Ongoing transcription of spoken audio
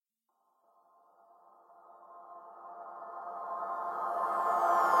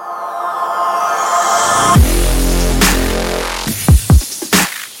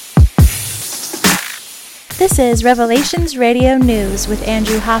is Revelations Radio News with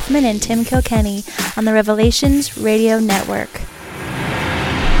Andrew Hoffman and Tim Kilkenny on the Revelations Radio Network.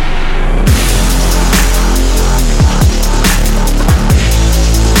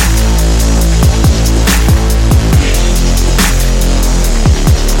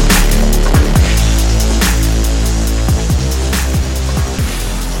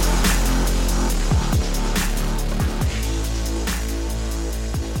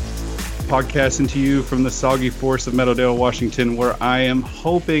 Podcasting to you from the soggy forests of Meadowdale, Washington, where I am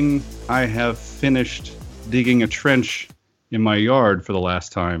hoping I have finished digging a trench in my yard for the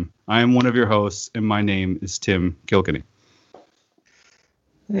last time. I am one of your hosts, and my name is Tim Kilkenny.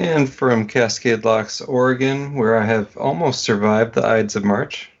 And from Cascade Locks, Oregon, where I have almost survived the Ides of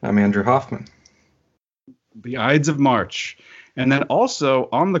March, I'm Andrew Hoffman. The Ides of March. And then also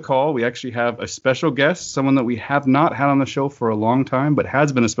on the call, we actually have a special guest, someone that we have not had on the show for a long time, but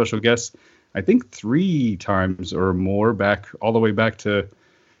has been a special guest, I think 3 times or more, all the way back to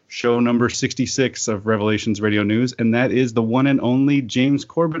show number 66 of Revelations Radio News. And that is the one and only James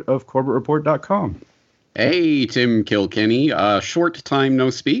Corbett of CorbettReport.com. Hey, Tim Kilkenny. Short time no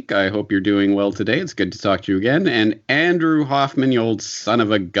speak. I hope you're doing well today. It's good to talk to you again. And Andrew Hoffman, you old son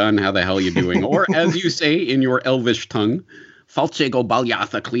of a gun, how the hell you doing? Or as you say in your Elvish tongue, Falchego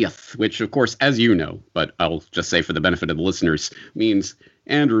Balyatha Cliath, which, of course, as you know, but I'll just say for the benefit of the listeners, means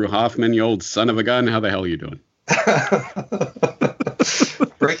Andrew Hoffman, you old son of a gun, how the hell are you doing?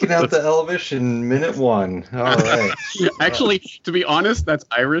 Breaking out the Elvish in minute 1. All right. Actually, to be honest, that's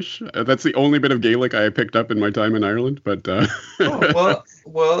Irish. That's the only bit of Gaelic I picked up in my time in Ireland. But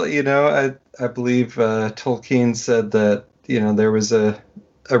well, you know, I believe Tolkien said that, you know, there was a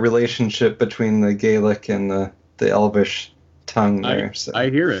relationship between the Gaelic and the Elvish tongue there. I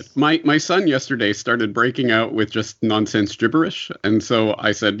hear it. My son yesterday started breaking out with just nonsense gibberish, and so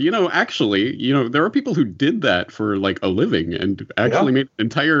I said, actually, there are people who did that for like a living and actually made an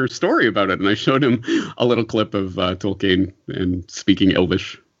entire story about it. And I showed him a little clip of Tolkien and speaking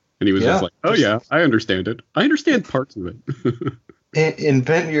Elvish, and he was just like, "Oh yeah, I understand it. I understand parts of it."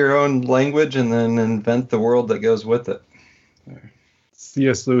 Invent your own language and then invent the world that goes with it.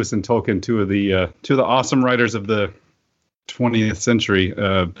 C.S. Lewis and Tolkien, two of the awesome writers of the 20th century.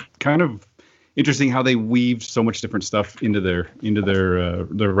 Kind of interesting how they weaved so much different stuff into their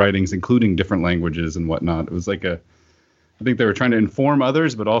writings, including different languages and whatnot. It was like I think they were trying to inform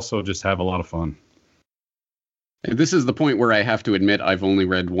others, but also just have a lot of fun. And this is the point where I have to admit I've only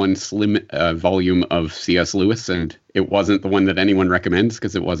read one slim volume of C.S. Lewis, and it wasn't the one that anyone recommends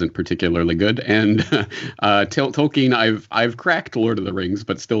because it wasn't particularly good. And Tolkien, I've cracked Lord of the Rings,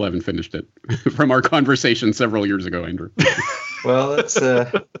 but still haven't finished it from our conversation several years ago, Andrew. Well, it's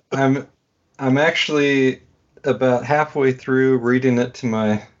I'm actually about halfway through reading it to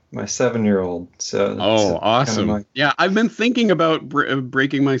my 7-year-old. So awesome! Kind of yeah, I've been thinking about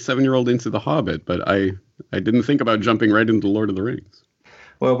breaking my 7-year-old into The Hobbit, but I didn't think about jumping right into Lord of the Rings.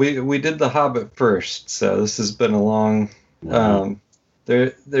 Well, we did The Hobbit first, so this has been a long. Wow.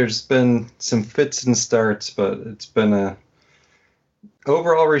 There's been some fits and starts, but it's been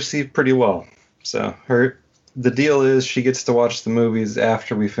overall received pretty well. So the deal is she gets to watch the movies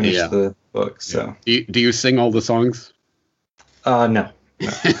after we finish the book. So do you sing all the songs? No.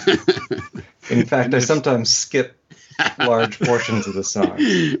 In fact, I sometimes skip large portions of the song.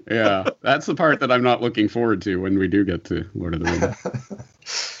 Yeah, that's the part that I'm not looking forward to when we do get to Lord of the Rings.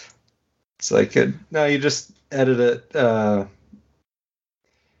 It's like, no, you just edit it.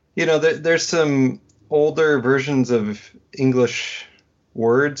 There's some older versions of English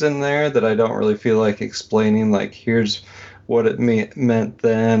words in there that I don't really feel like explaining. Like, here's what it meant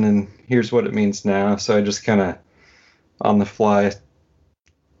then, and here's what it means now. So I just kind of, on the fly,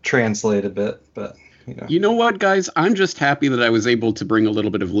 translate a bit, but You know what, guys? I'm just happy that I was able to bring a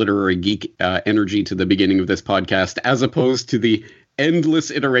little bit of literary geek energy to the beginning of this podcast, as opposed to the endless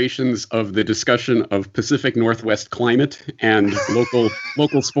iterations of the discussion of Pacific Northwest climate and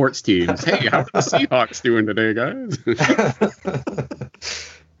local sports teams. Hey, how are the Seahawks doing today, guys?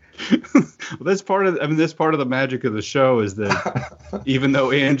 Well, that's part of the magic of the show is that even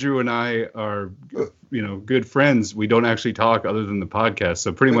though Andrew and I are, good friends, we don't actually talk other than the podcast.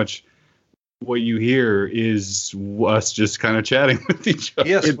 So pretty much what you hear is us just kind of chatting with each other.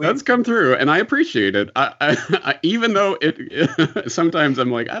 Yes, it does come through, and I appreciate it. I even though it sometimes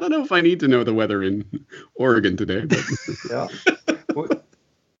I'm like, I don't know if I need to know the weather in Oregon today. But. Yeah.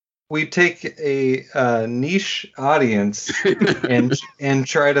 We take a niche audience and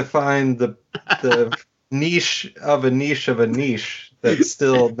try to find the niche of a niche of a niche that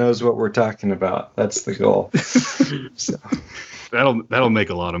still knows what we're talking about. That's the goal. So. That'll make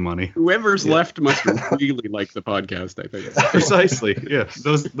a lot of money. Whoever's left must really like the podcast, I think. Precisely. Yeah.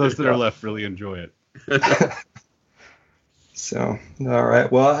 Those that are left really enjoy it. So, all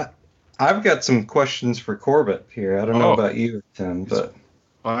right. Well, I've got some questions for Corbett here. I don't know about you, Tim, but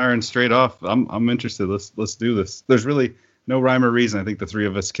firing straight off. I'm interested. Let's do this. There's really no rhyme or reason. I think the three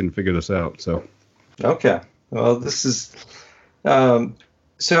of us can figure this out. So. Okay. Well, this is.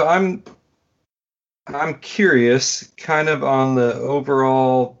 So I'm curious, kind of on the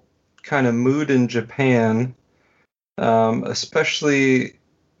overall kind of mood in Japan, especially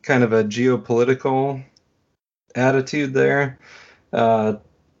kind of a geopolitical attitude there,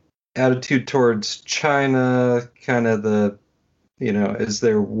 attitude towards China, kind of the, is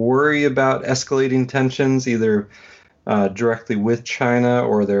there worry about escalating tensions either directly with China,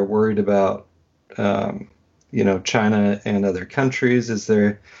 or they're worried about, China and other countries? Is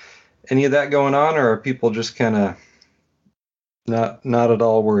there any of that going on, or are people just kind of not at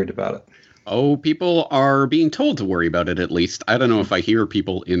all worried about it? Oh, people are being told to worry about it, at least. I don't know if I hear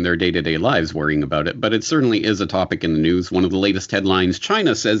people in their day-to-day lives worrying about it, but it certainly is a topic in the news. One of the latest headlines,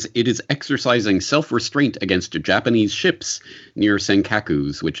 China says it is exercising self-restraint against Japanese ships near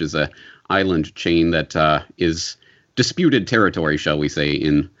Senkakus, which is a island chain that is disputed territory, shall we say,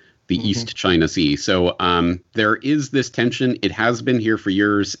 in the East China Sea. So there is this tension. It has been here for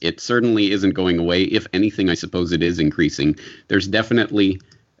years. It certainly isn't going away. If anything, I suppose it is increasing. There's definitely,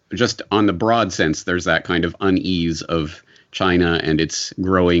 just on the broad sense, there's that kind of unease of China and its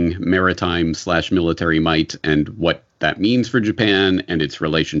growing maritime/military might, and what that means for Japan and its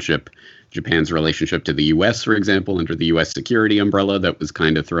relationship, Japan's relationship to the U.S., for example, under the U.S. security umbrella that was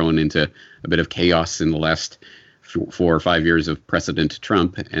kind of thrown into a bit of chaos in the last 4 or 5 years of President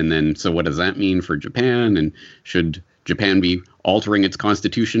Trump. And then, so what does that mean for Japan? And should Japan be altering its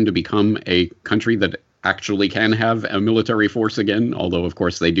constitution to become a country that actually can have a military force again? Although, of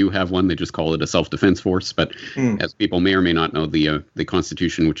course, they do have one. They just call it a self-defense force. But as people may or may not know, the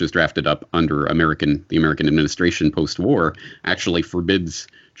Constitution, which was drafted up under the American administration post-war, actually forbids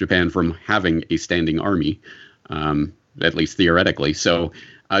Japan from having a standing army, at least theoretically. So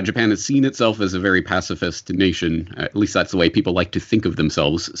Japan has seen itself as a very pacifist nation. At least that's the way people like to think of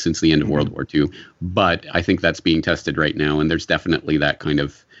themselves since the end of World War II. But I think that's being tested right now. And there's definitely that kind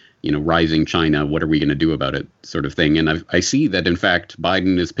of, rising China, what are we going to do about it sort of thing. And I see that, in fact,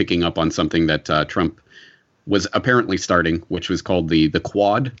 Biden is picking up on something that Trump was apparently starting, which was called the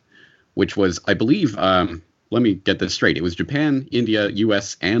Quad, which was, I believe, let me get this straight. It was Japan, India,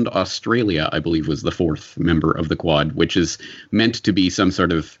 U.S., and Australia, I believe, was the fourth member of the Quad, which is meant to be some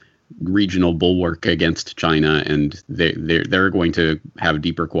sort of regional bulwark against China, and they're going to have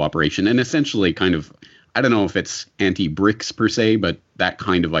deeper cooperation and essentially kind of, I don't know if it's anti-BRICS per se, but that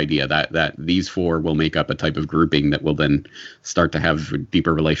kind of idea that these four will make up a type of grouping that will then start to have a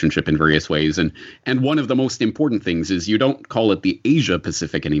deeper relationship in various ways. And one of the most important things is you don't call it the Asia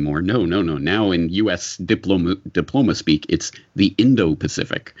Pacific anymore. No. Now in U.S. diploma speak, it's the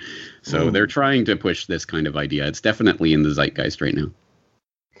Indo-Pacific. So they're trying to push this kind of idea. It's definitely in the zeitgeist right now.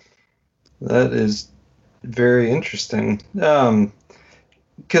 That is very interesting.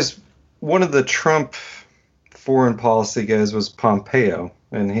 Because one of the Trump foreign policy guys was Pompeo,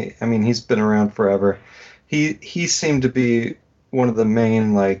 and he's been around forever. He seemed to be one of the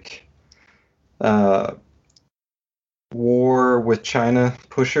main war with China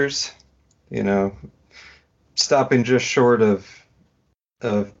pushers, stopping just short of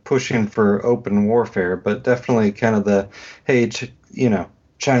pushing for open warfare, but definitely kind of the, hey,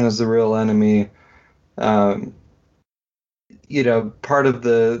 China's the real enemy. Part of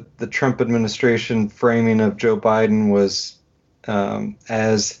the Trump administration framing of Joe Biden was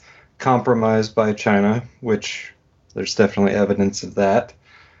as compromised by China, which there's definitely evidence of that.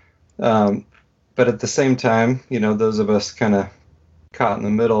 But at the same time, those of us kind of caught in the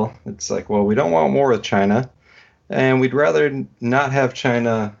middle, it's like, well, we don't want war with China, and we'd rather not have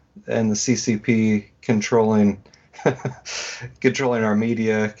China and the CCP controlling our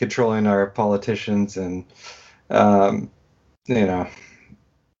media, controlling our politicians, and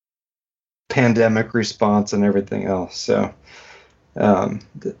pandemic response and everything else. So,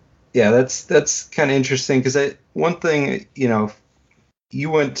 that's kind of interesting because one thing, you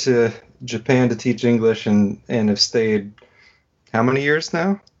went to Japan to teach English and have stayed how many years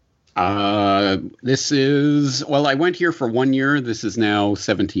now? This is, I went here for 1 year. This is now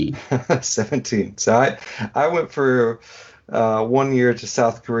 17. 17. So I went for 1 year to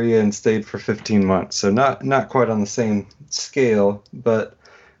South Korea and stayed for 15 months. So not quite on the same scale, but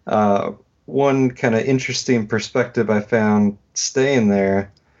one kind of interesting perspective I found staying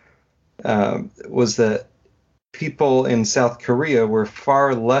there was that people in South Korea were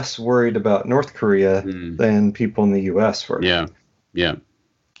far less worried about North Korea than people in the U.S. were. Yeah,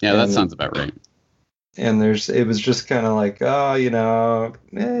 that sounds about right. And it was just kind of like, oh,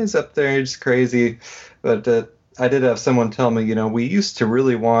 he's up there, he's crazy. But I did have someone tell me, we used to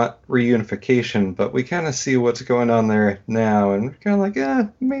really want reunification, but we kind of see what's going on there now, and we're kind of like,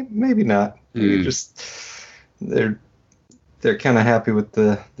 maybe not. Maybe just they're kind of happy with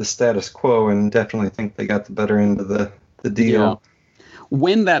the status quo, and definitely think they got the better end of the deal. Yeah.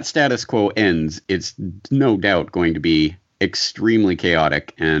 When that status quo ends, it's no doubt going to be extremely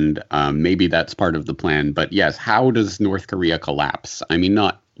chaotic, and maybe that's part of the plan. But yes, how does North Korea collapse? I mean,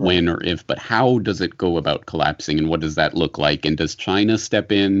 not when or if, but how does it go about collapsing, and what does that look like? And does China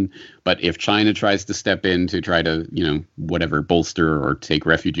step in? But if China tries to step in to try to, whatever, bolster or take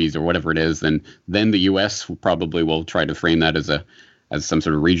refugees or whatever it is, then the U.S. probably will try to frame that as some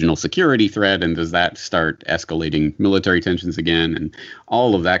sort of regional security threat. And does that start escalating military tensions again and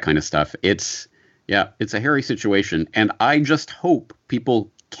all of that kind of stuff? It's a hairy situation. And I just hope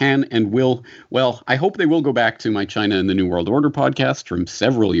people can and will. Well, I hope they will go back to my China and the New World Order podcast from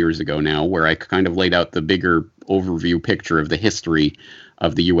several years ago now, where I kind of laid out the bigger overview picture of the history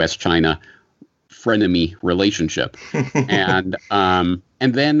of the U.S.-China frenemy relationship. And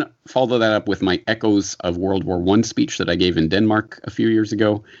then follow that up with my Echoes of World War I speech that I gave in Denmark a few years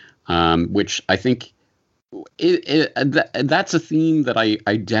ago, which I think that's a theme that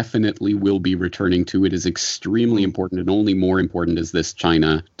I definitely will be returning to. It is extremely important, and only more important as this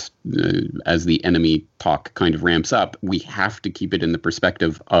China, as the enemy talk kind of ramps up. We have to keep it in the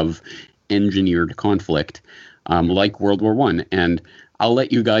perspective of engineered conflict, like World War I. And I'll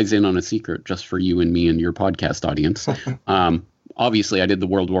let you guys in on a secret just for you and me and your podcast audience. Obviously, I did the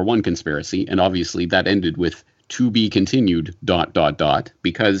World War I conspiracy, and obviously that ended with "to be continued ...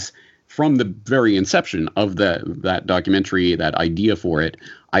 because from the very inception of that documentary, that idea for it,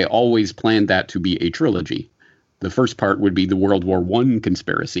 I always planned that to be a trilogy. The first part would be the World War I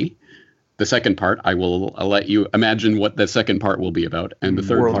conspiracy. The second part, I'll let you imagine what the second part will be about, and the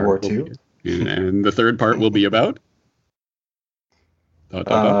third World part War II. And the third part will be about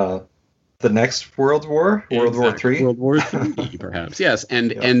the next World War, World War III, World War III, perhaps. Yes,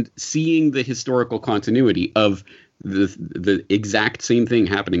 and seeing the historical continuity of the exact same thing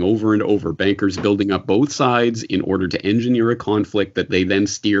happening over and over. Bankers building up both sides in order to engineer a conflict that they then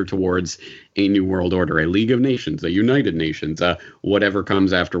steer towards a new world order, a League of Nations, a United Nations, whatever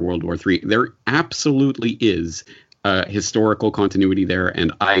comes after World War III. There absolutely is historical continuity there,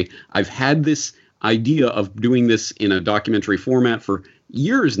 and I've had this idea of doing this in a documentary format for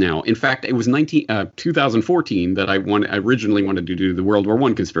years now. In fact, it was 2014 that I originally wanted to do the World War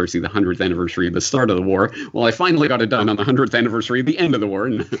I conspiracy, the 100th anniversary of the start of the war. Well, I finally got it done on the 100th anniversary of the end of the war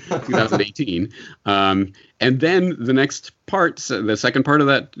in 2018. And then the next part, the second part of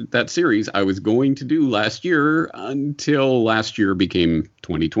that series, I was going to do last year until last year became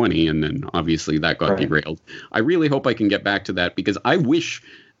 2020. And then obviously that got derailed. I really hope I can get back to that, because I wish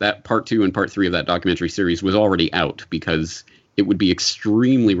that part 2 and part 3 of that documentary series was already out, because it would be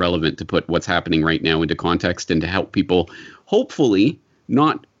extremely relevant to put what's happening right now into context and to help people hopefully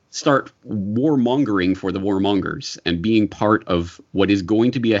not start warmongering for the warmongers and being part of what is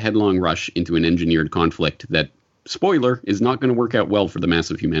going to be a headlong rush into an engineered conflict that, spoiler, is not going to work out well for the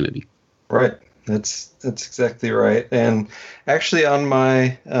mass of humanity. Right. That's exactly right. And actually on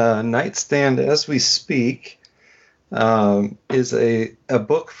my nightstand as we speak is a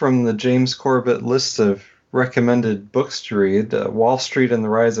book from the James Corbett list of recommended books to read, Wall Street and the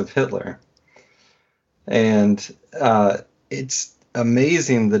Rise of Hitler. And it's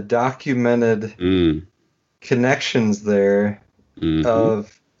amazing the documented connections there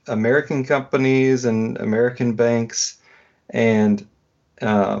of American companies and American banks and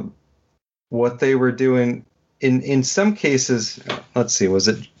what they were doing. In some cases, let's see,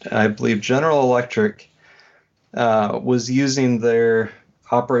 I believe General Electric was using their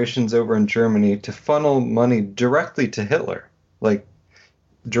operations over in Germany to funnel money directly to Hitler, like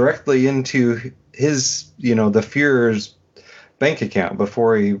directly into his, the Führer's bank account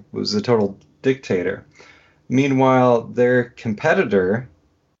before he was a total dictator. Meanwhile, their competitor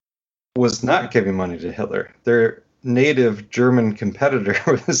was not giving money to Hitler. Their native German competitor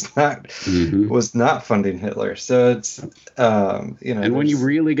was not funding Hitler. So it's and when you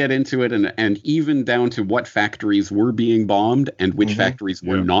really get into it, and even down to what factories were being bombed and which factories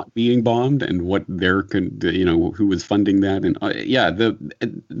were not being bombed, and what who was funding that,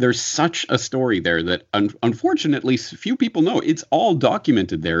 and there's such a story there that unfortunately few people know. It's all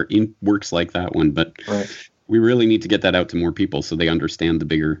documented there in works like that one, but we really need to get that out to more people so they understand the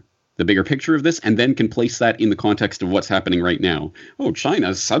bigger the bigger picture of this, and then can place that in the context of what's happening right now. Oh,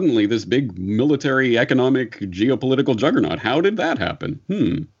 China's suddenly this big military, economic, geopolitical juggernaut. How did that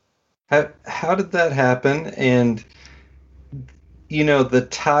happen? How did that happen? And, the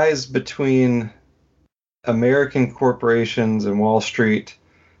ties between American corporations and Wall Street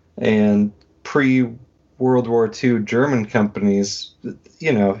and pre-World War II German companies,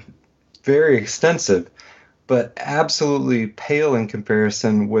 very extensive, but absolutely pale in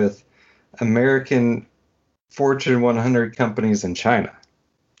comparison with American Fortune 100 companies in China.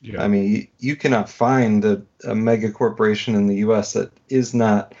 Yeah. I mean, you cannot find a mega corporation in the U.S. that is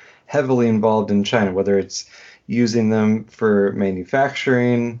not heavily involved in China, whether it's using them for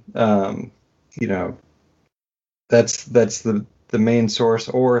manufacturing, that's the main source,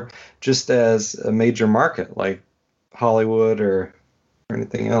 or just as a major market like Hollywood or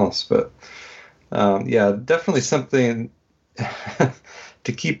anything else. But definitely something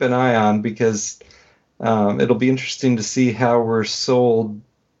to keep an eye on, because it'll be interesting to see how we're sold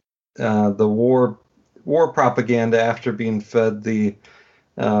the war propaganda after being fed the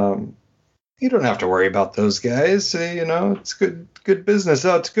you don't have to worry about those guys. It's good business.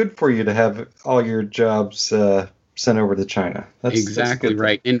 Oh, it's good for you to have all your jobs sent over to China. That's exactly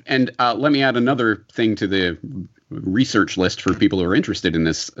right. And let me add another thing to the research list for people who are interested in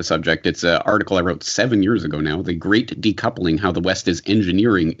this subject. It's an article I wrote 7 years ago now, The Great Decoupling, How the West is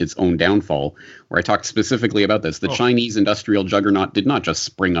Engineering Its Own Downfall, where I talked specifically about this. The Chinese industrial juggernaut did not just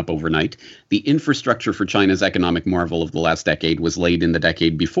spring up overnight. The infrastructure for China's economic marvel of the last decade was laid in the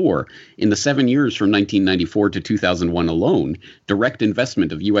decade before. In the 7 years from 1994 to 2001 alone, direct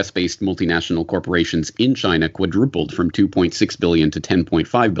investment of U.S.-based multinational corporations in China quadrupled from $2.6 billion to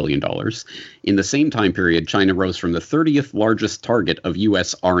 $10.5 billion. In the same time period, China rose from the 30th largest target of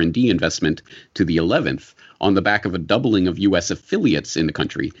U.S. R&D investment to the 11th, on the back of a doubling of U.S. affiliates in the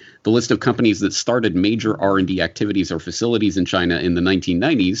country. The list of companies that started major R&D activities or facilities in China in the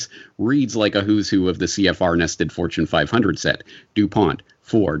 1990s reads like a who's who of the CFR-nested Fortune 500 set. DuPont,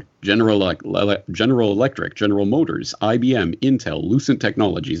 Ford, General Electric, General Motors, IBM, Intel, Lucent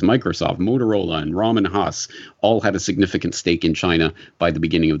Technologies, Microsoft, Motorola, and Raman Haas all had a significant stake in China by the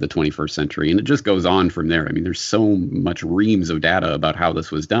beginning of the 21st century. And it just goes on from there. I mean, there's so much reams of data about how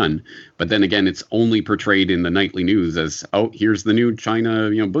this was done. But then again, it's only portrayed in the nightly news as, oh, here's the new China,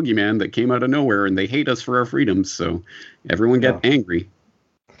 boogeyman that came out of nowhere, and they hate us for our freedoms. So everyone get angry.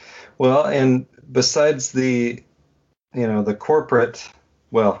 Well, and besides the corporate,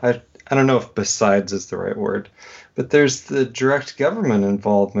 well, I don't know if besides is the right word, but there's the direct government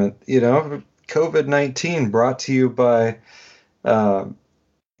involvement. COVID-19 brought to you by,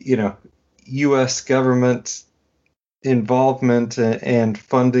 U.S. government involvement and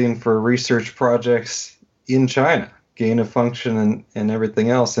funding for research projects in China, gain of function and everything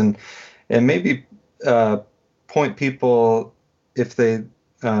else. And maybe point people, if they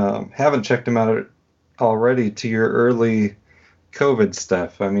haven't checked them out already, to your early COVID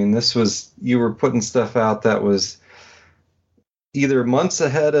stuff. I mean, you were putting stuff out that was either months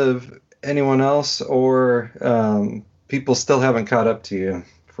ahead of anyone else, or people still haven't caught up to you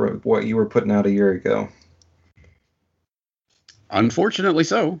for what you were putting out a year ago. Unfortunately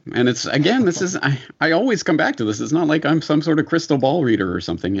so. And it's, again, I always come back to this. It's not like I'm some sort of crystal ball reader or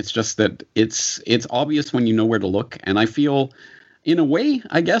something. It's just that it's obvious when you know where to look. And I feel, in a way,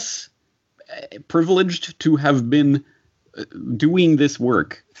 I guess, privileged to have been doing this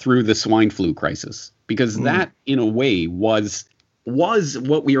work through the swine flu crisis, because that, in a way, was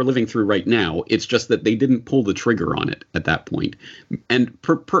what we are living through right now. It's just that they didn't pull the trigger on it at that point. And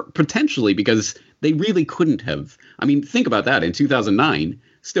potentially because they really couldn't have. I mean, think about that. In 2009,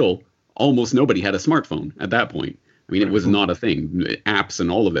 still, almost nobody had a smartphone at that point. I mean, it was not a thing. Apps and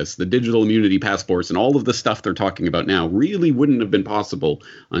all of this, the digital immunity passports and all of the stuff they're talking about now really wouldn't have been possible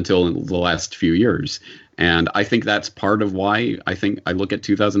until the last few years. And I think that's part of why I look at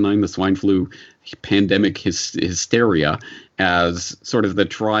 2009, the swine flu pandemic hysteria, as sort of the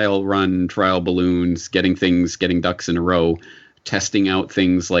trial balloons, getting ducks in a row, testing out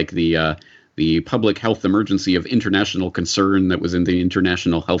things like the public health emergency of international concern that was in the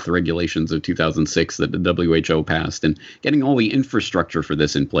international health regulations of 2006 that the WHO passed, and getting all the infrastructure for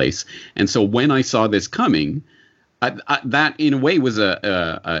this in place. And so when I saw this coming, that in a way was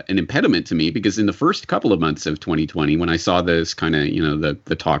an impediment to me, because in the first couple of months of 2020, when I saw this kind of,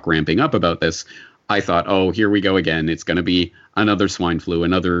 the talk ramping up about this, I thought, oh, here we go again. It's going to be another swine flu,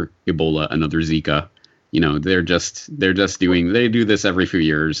 another Ebola, another Zika. They're just they do this every few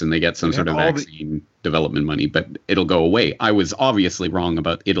years and they get some sort of vaccine development money, but it'll go away. I was obviously wrong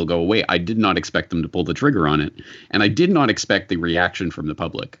about it'll go away. I did not expect them to pull the trigger on it, and I did not expect the reaction from the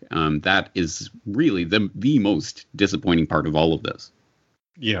public. That is really the most disappointing part of all of this.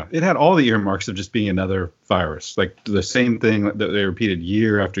 Yeah, it had all the earmarks of just being another virus, like the same thing that they repeated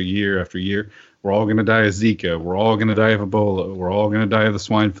year after year after year. We're all going to die of Zika. We're all going to die of Ebola. We're all going to die of the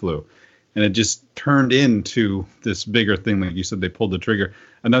swine flu. And it just turned into this bigger thing. Like you said, they pulled the trigger.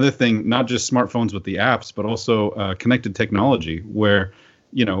 Another thing, not just smartphones with the apps, but also connected technology, where,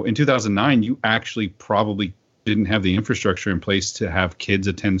 in 2009, you actually probably didn't have the infrastructure in place to have kids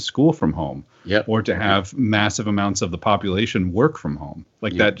attend school from home. Yep. Or to have massive amounts of the population work from home.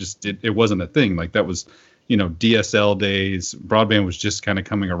 Like that just, it wasn't a thing. Like that was, DSL days. Broadband was just kind of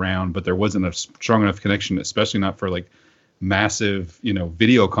coming around, but there wasn't a strong enough connection, especially not for like massive,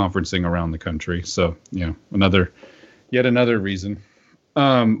 video conferencing around the country. So, yet another reason.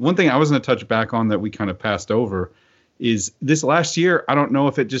 One thing I was going to touch back on that we kind of passed over is this last year. I don't know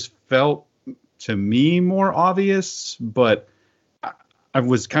if it just felt to me more obvious, but I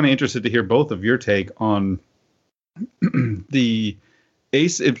was kind of interested to hear both of your take on the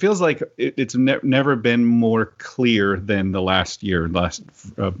ACE. It feels like it's never been more clear than the last year,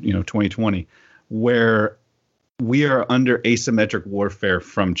 2020, where we are under asymmetric warfare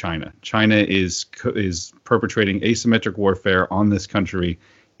from China. China is perpetrating asymmetric warfare on this country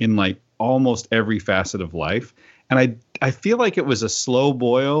in like almost every facet of life. And I feel like it was a slow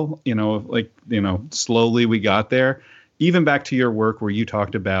boil, slowly we got there. Even back to your work where you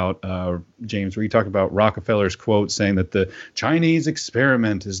talked about, James, where you talked about Rockefeller's quote saying that the Chinese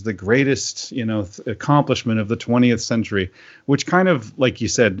experiment is the greatest, accomplishment of the 20th century, which kind of, like you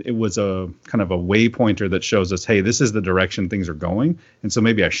said, it was a kind of a waypointer that shows us, hey, this is the direction things are going. And so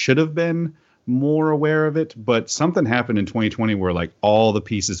maybe I should have been more aware of it. But something happened in 2020 where like all the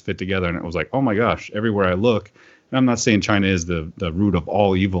pieces fit together. And it was like, oh, my gosh, everywhere I look. And I'm not saying China is the root of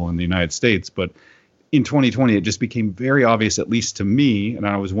all evil in the United States, but in 2020, it just became very obvious, at least to me, and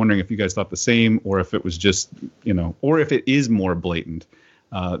I was wondering if you guys thought the same, or if it was just, or if it is more blatant,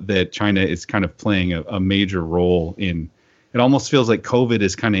 that China is kind of playing a major role in. It almost feels like COVID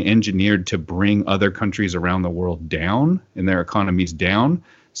is kind of engineered to bring other countries around the world down and their economies down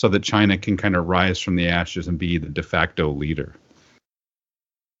so that China can kind of rise from the ashes and be the de facto leader.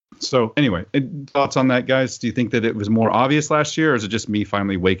 So anyway, thoughts on that, guys? Do you think that it was more obvious last year, or is it just me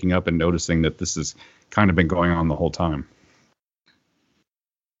finally waking up and noticing that this has kind of been going on the whole time?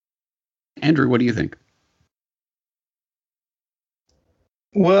 Andrew, what do you think?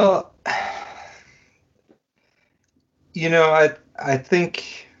 Well, I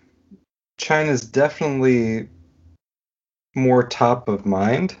think China's definitely more top of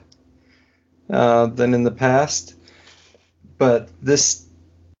mind than in the past, but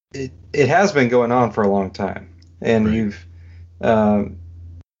it has been going on for a long time, and right. You've,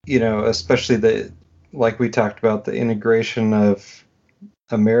 especially like we talked about, the integration of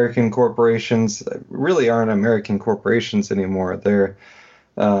American corporations really aren't American corporations anymore. They're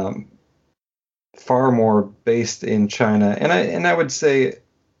far more based in China, and I would say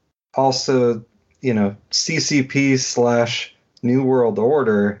also, CCP / New World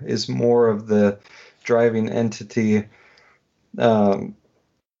Order is more of the driving entity.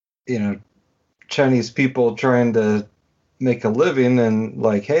 Chinese people trying to make a living and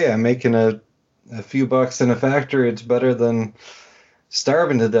like, hey, I'm making a few bucks in a factory. It's better than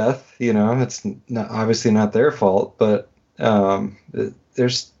starving to death. It's obviously not their fault, but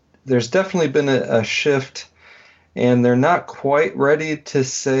there's definitely been a shift, and they're not quite ready to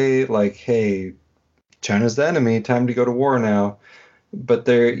say like, hey, China's the enemy, time to go to war now. But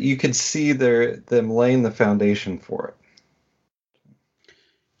you could see them laying the foundation for it.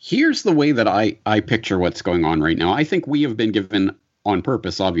 Here's the way that I picture what's going on right now. I think we have been given, on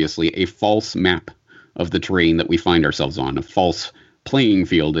purpose, obviously, a false map of the terrain that we find ourselves on, a false playing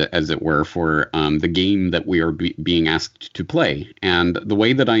field, as it were, for the game that we are being asked to play. And the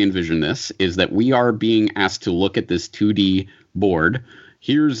way that I envision this is that we are being asked to look at this 2D board.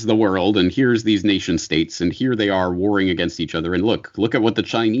 Here's the world, and here's these nation states, and here they are warring against each other. And look at what the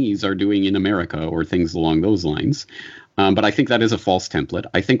Chinese are doing in America, or things along those lines. But I think that is a false template.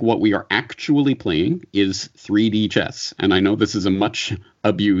 I think what we are actually playing is 3D chess. And I know this is a much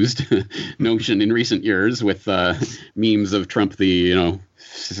abused notion in recent years with memes of Trump, the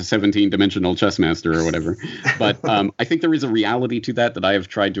 17-dimensional chess master or whatever. But I think there is a reality to that I have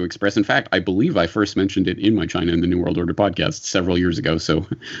tried to express. In fact, I believe I first mentioned it in my China and the New World Order podcast several years ago. So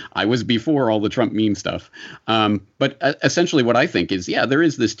I was before all the Trump meme stuff. But essentially what I think is, there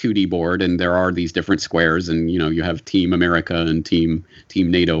is this 2D board and there are these different squares and, you have Team America and Team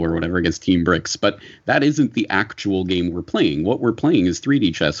NATO or whatever against Team BRICS. But that isn't the actual game we're playing. What we're playing is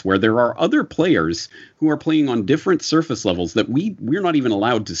 3D chess, where there are other players who are playing on different surface levels that we're not even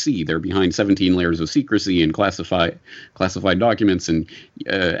allowed to see. They're behind 17 layers of secrecy and classified documents, and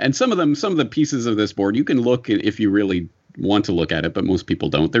some of the pieces of this board you can look at if you really want to look at it, but most people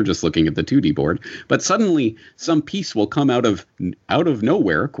don't. They're just looking at the 2D board. But suddenly some piece will come out of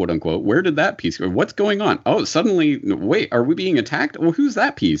nowhere, quote unquote. Where did that piece go? What's going on? Oh, suddenly, wait, are we being attacked? Well, who's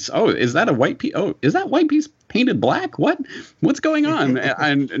that piece? Oh, is that a white piece? Oh, is that white piece painted black? What's going on?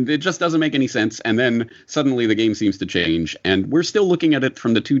 and it just doesn't make any sense. And then suddenly the game seems to change, and we're still looking at it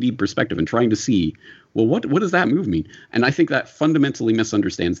from the 2D perspective and trying to see, well, what does that move mean? And I think that fundamentally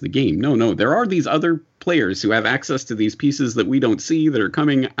misunderstands the game. No, there are these other players who have access to these pieces that we don't see, that are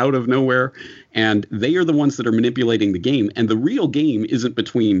coming out of nowhere, and they are the ones that are manipulating the game. And the real game isn't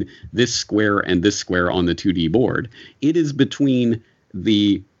between this square and this square on the 2D board. It is between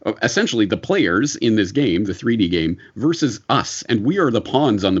essentially the players in this game, the 3D game, versus us. And we are the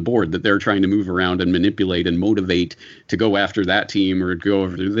pawns on the board that they're trying to move around and manipulate and motivate to go after that team or go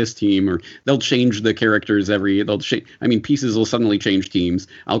over to this team, or they'll change the characters pieces will suddenly change teams.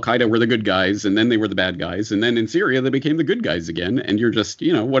 Al-Qaeda were the good guys, and then they were the bad guys. And then in Syria, they became the good guys again. And you're just,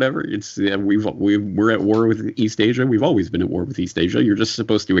 whatever. It's we're at war with East Asia. We've always been at war with East Asia. You're just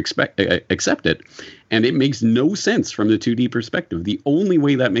supposed to accept it. And it makes no sense from the 2D perspective. The only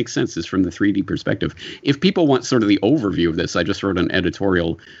way that makes sense is from the 3D perspective. If people want sort of the overview of this, I just wrote an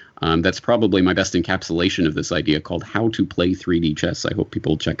editorial that's probably my best encapsulation of this idea, called How to Play 3D Chess. I hope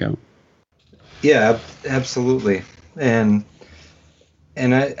people check out. Yeah, absolutely. And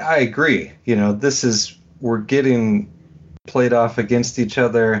I agree. We're getting played off against each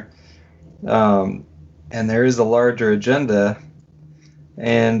other, and there is a larger agenda.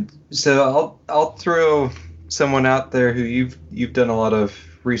 And so I'll throw someone out there who you've done a lot of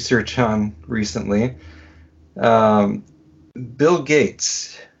research on recently. Bill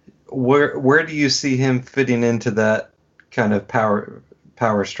Gates. Where do you see him fitting into that kind of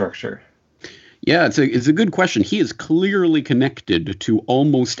power structure? Yeah, it's a good question. He is clearly connected to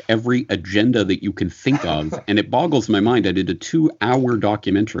almost every agenda that you can think of. And it boggles my mind. I did a 2-hour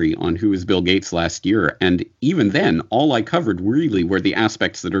documentary on Who is Bill Gates last year. And even then, all I covered really were the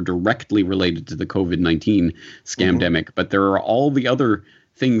aspects that are directly related to the COVID-19 scamdemic. Mm-hmm. But there are all the other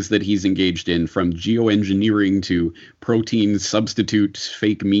things that he's engaged in, from geoengineering to protein substitute,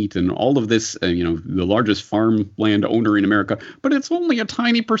 fake meat, and all of this, the largest farmland owner in America. But it's only a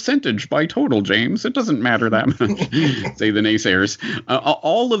tiny percentage by total, James. It doesn't matter that much, say the naysayers.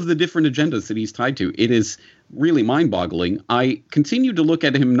 All of the different agendas that he's tied to, it is really mind-boggling. I continue to look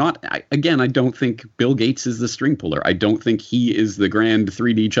at him I don't think Bill Gates is the string puller. I don't think he is the grand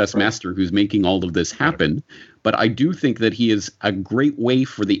 3D chess master who's making all of this happen. But I do think that he is a great way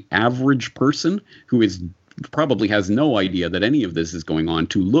for the average person who probably has no idea that any of this is going on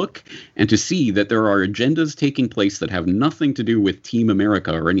to look and to see that there are agendas taking place that have nothing to do with Team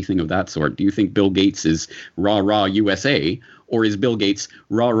America or anything of that sort. Do you think Bill Gates is rah-rah USA, or is Bill Gates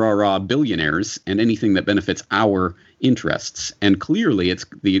rah-rah-rah billionaires and anything that benefits our interests? And clearly it's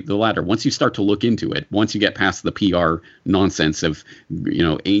the latter. Once you start to look into it, once you get past the PR nonsense of,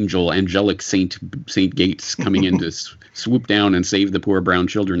 angelic Saint Gates coming in to swoop down and save the poor brown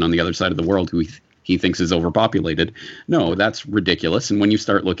children on the other side of the world who he thinks is overpopulated. No, that's ridiculous. And when you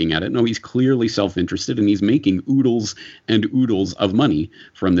start looking at it, no, he's clearly self-interested, and he's making oodles and oodles of money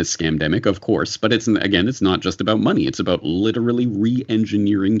from this scamdemic, of course. But it's not just about money. It's about literally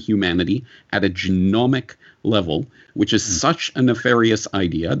re-engineering humanity at a genomic level, which is such a nefarious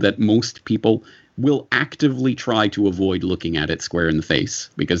idea that most people will actively try to avoid looking at it square in the face,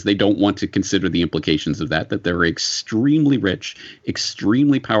 because they don't want to consider the implications of that there are extremely rich,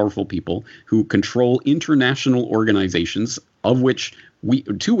 extremely powerful people who control international organizations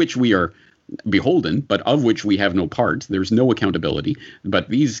to which we are beholden, but of which we have no part. There's no accountability. But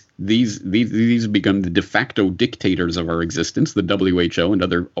these become the de facto dictators of our existence, the WHO and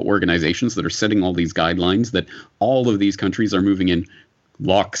other organizations that are setting all these guidelines that all of these countries are moving in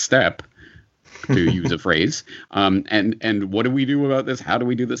lockstep, to use a phrase. And what do we do about this? How do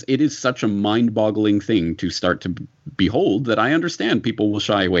we do this? It is such a mind-boggling thing to start to behold that I understand people will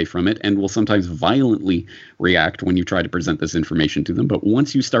shy away from it and will sometimes violently react when you try to present this information to them. But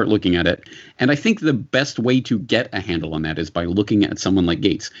once you start looking at it, and I think the best way to get a handle on that is by looking at someone like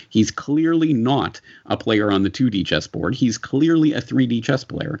Gates. He's clearly not a player on the 2D chessboard. He's clearly a 3D chess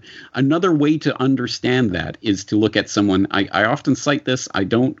player. Another way to understand that is to look at someone. I often cite this. I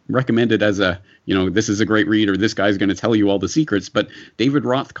don't recommend it as a, this is a great read or this guy's going to tell you all the secrets. But David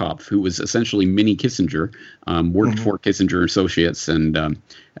Rothkopf, who was essentially mini Kissinger, worked for Kissinger Associates and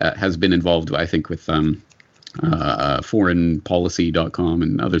has been involved, I think, with foreignpolicy.com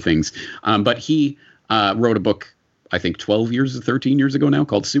and other things. But he wrote a book, I think 13 years ago now,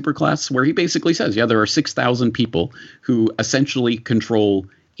 called Superclass, where he basically says, there are 6,000 people who essentially control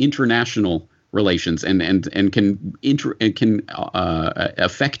international relations and can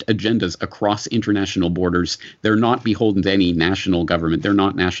affect agendas across international borders. They're not beholden to any national government. They're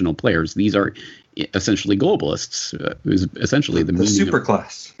not national players. These are essentially globalists. Is essentially the meaning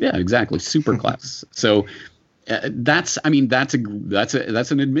superclass. Yeah, exactly, superclass. So that's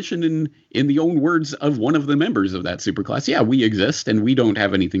an admission in the own words of one of the members of that superclass. Yeah, we exist, and we don't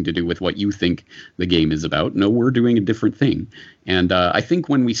have anything to do with what you think the game is about. No, we're doing a different thing. And I think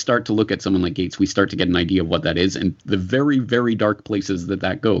when we start to look at someone like Gates, we start to get an idea of what that is and the very, very dark places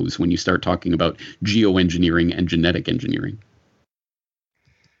that goes when you start talking about geoengineering and genetic engineering.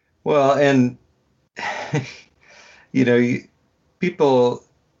 Well, and people.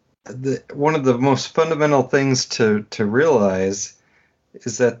 One of the most fundamental things to realize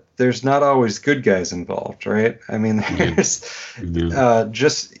is that there's not always good guys involved, right? I mean, there's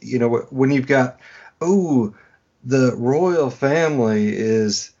just, when you've got, the royal family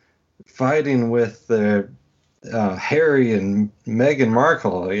is fighting with the Harry and Meghan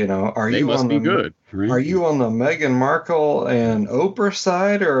Markle, are they you must on be the good, right? Are you on the Meghan Markle and Oprah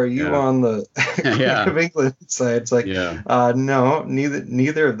side, or are you on the Queen of England side? It's like, no,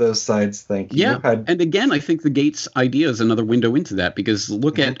 neither of those sides. Thank you. Yeah, and again, I think the Gates idea is another window into that, because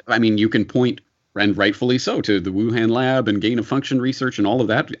look at, you can point, and rightfully so, to the Wuhan lab and gain of function research and all of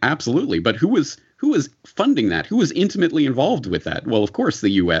that. Absolutely. But who was funding that? Who was intimately involved with that? Well, of course, the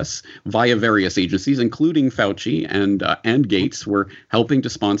U.S. via various agencies, including Fauci and Gates, were helping to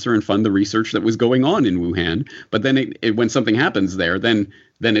sponsor and fund the research that was going on in Wuhan. But then when something happens there, then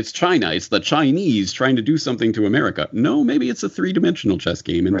it's China. It's the Chinese trying to do something to America. No, maybe it's a three-dimensional chess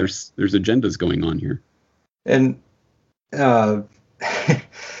game, and there's agendas going on here. And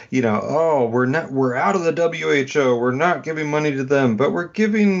we're out of the WHO. We're not giving money to them, but we're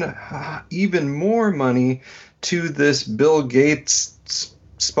giving even more money to this Bill Gates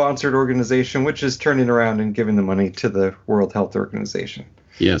sponsored organization, which is turning around and giving the money to the World Health Organization.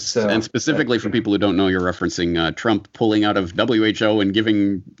 Yes, so, and specifically for people who don't know, you're referencing Trump pulling out of WHO and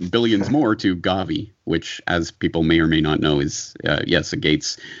giving billions more to Gavi, which, as people may or may not know, is, a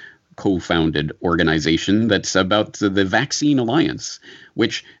Gates co-founded organization that's about the Vaccine Alliance,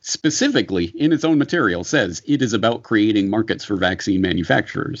 which specifically in its own material says it is about creating markets for vaccine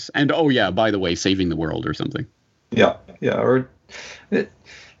manufacturers. And by the way, saving the world or something.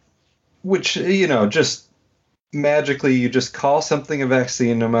 Which, just magically you just call something a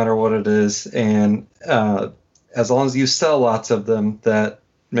vaccine no matter what it is. And as long as you sell lots of them, that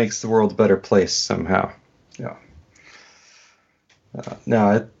makes the world a better place somehow. Yeah.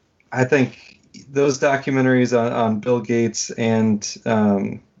 I think those documentaries on Bill Gates and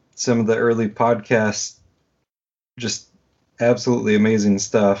some of the early podcasts, just absolutely amazing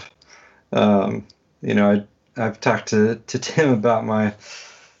stuff. I've talked to Tim about my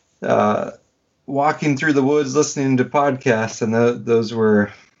walking through the woods listening to podcasts, and those were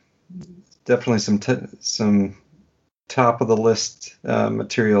definitely some top of the list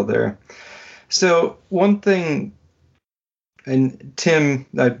material there. So one thing, and Tim,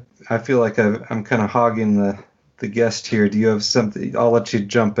 I feel like I'm kind of hogging the guest here. Do you have something? I'll let you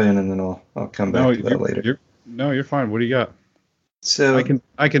jump in, and then I'll come back to that later. You're fine. What do you got? So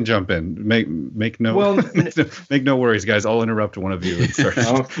I can jump in. Make no worries, guys. I'll interrupt one of you and start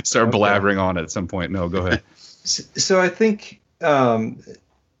blabbering on at some point. No, go ahead. So I think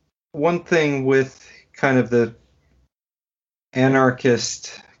one thing with kind of the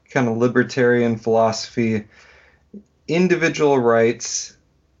anarchist kind of libertarian philosophy, individual rights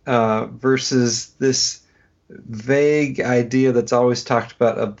versus this vague idea that's always talked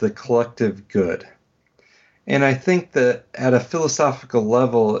about of the collective good. And I think that at a philosophical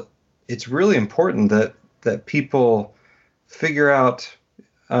level, it's really important that people figure out,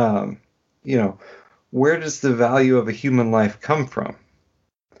 where does the value of a human life come from?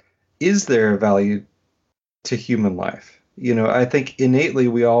 Is there a value to human life? I think innately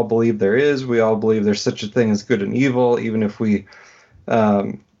we all believe there is. We all believe there's such a thing as good and evil, even if we,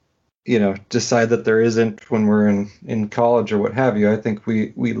 decide that there isn't when we're in college or what have you. I think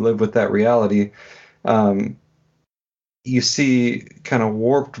we live with that reality. You see kind of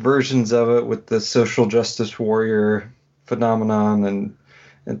warped versions of it with the social justice warrior phenomenon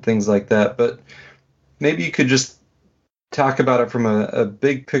and things like that. But maybe you could just talk about it from a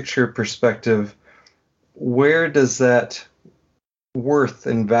big picture perspective. Where does that worth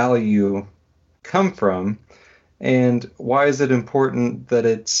and value come from? And why is it important that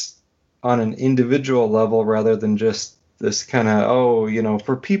it's on an individual level rather than just this kind of,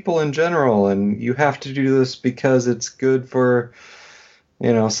 for people in general, and you have to do this because it's good for,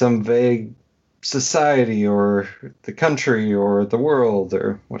 some vague society or the country or the world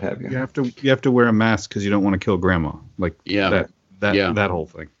or what have you. You have to wear a mask because you don't want to kill grandma. That whole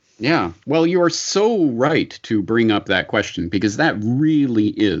thing. Yeah. Well, you are so right to bring up that question, because that really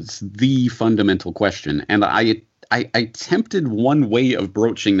is the fundamental question. And I attempted one way of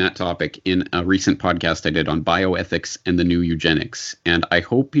broaching that topic in a recent podcast I did on bioethics and the new eugenics. And I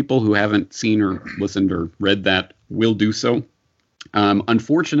hope people who haven't seen or listened or read that will do so.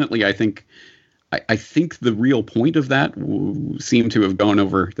 Unfortunately, I think the real point of that seemed to have gone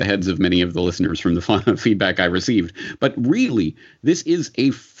over the heads of many of the listeners from the feedback I received. But really, this is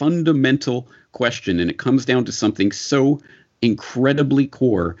a fundamental question, and it comes down to something so incredibly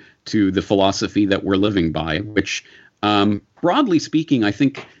core to the philosophy that we're living by, which, broadly speaking, I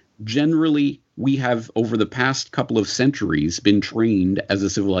think generally we have, over the past couple of centuries, been trained as a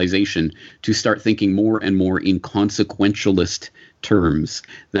civilization to start thinking more and more in consequentialist terms,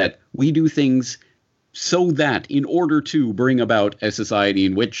 that we do things so that in order to bring about a society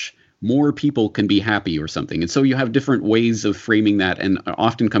in which more people can be happy or something. And so you have different ways of framing that, and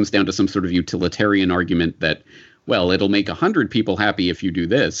often comes down to some sort of utilitarian argument that, well, it'll make 100 people happy if you do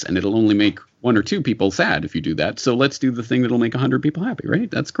this, and it'll only make 1 or 2 people sad if you do that. So let's do the thing that'll make 100 people happy, right?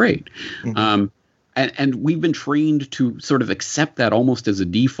 That's great. Mm-hmm. And we've been trained to sort of accept that almost as a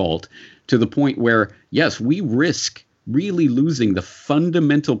default, to the point where, yes, we risk really losing the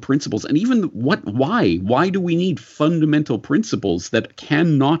fundamental principles. And even why do we need fundamental principles that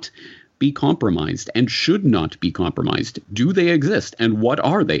cannot be compromised and should not be compromised? Do they exist? And what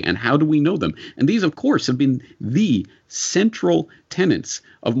are they? And how do we know them? And these, of course, have been the central tenets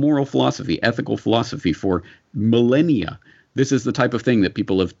of moral philosophy, ethical philosophy for millennia. This is the type of thing that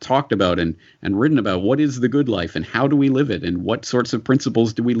people have talked about and written about. What is the good life, and how do we live it? And what sorts of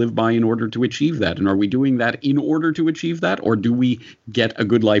principles do we live by in order to achieve that? And are we doing that in order to achieve that? Or do we get a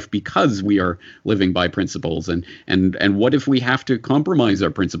good life because we are living by principles? And what if we have to compromise our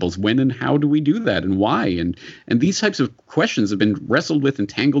principles? When and how do we do that? And why? And these types of questions have been wrestled with and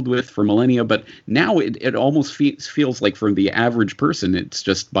tangled with for millennia. But now it almost feels like, for the average person, it's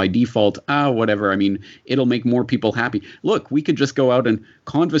just by default, whatever. I mean, it'll make more people happy. Look, we could just go out and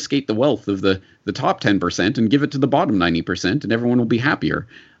confiscate the wealth of the top 10% and give it to the bottom 90%, and everyone will be happier.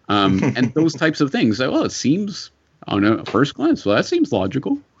 And those types of things. Well, it seems on a first glance, well, that seems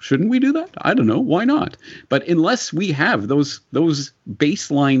logical. Shouldn't we do that? I don't know. Why not? But unless we have those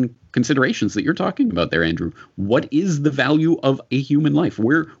baseline considerations that you're talking about there, Andrew, what is the value of a human life?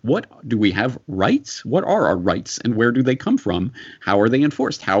 What do we have rights? What are our rights, and where do they come from? How are they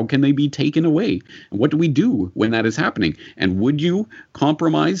enforced? How can they be taken away? And what do we do when that is happening? And would you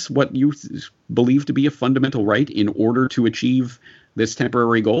compromise what you believe to be a fundamental right in order to achieve this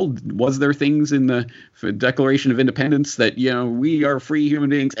temporary goal? Was there things in the Declaration of Independence that, we are free human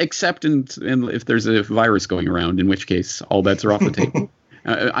beings, except in if there's a virus going around, in which case all bets are off the table?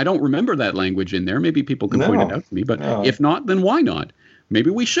 I don't remember that language in there. Maybe people can point it out to me. But if not, then why not?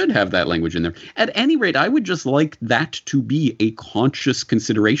 Maybe we should have that language in there. At any rate, I would just like that to be a conscious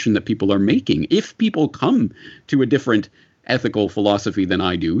consideration that people are making. If people come to a different ethical philosophy than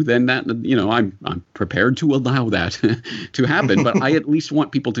I do, then that, I'm prepared to allow that to happen. But I at least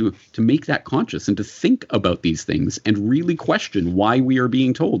want people to make that conscious and to think about these things and really question why we are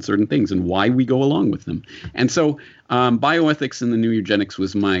being told certain things and why we go along with them. And so bioethics and the new eugenics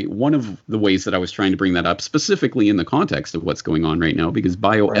was one of the ways that I was trying to bring that up, specifically in the context of what's going on right now, because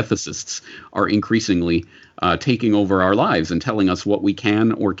bioethicists are increasingly taking over our lives and telling us what we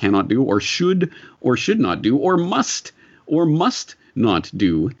can or cannot do, or should not do, or must not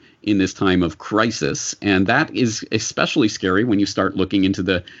do in this time of crisis. And that is especially scary when you start looking into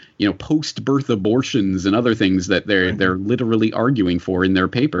the, post-birth abortions and other things that they're literally arguing for in their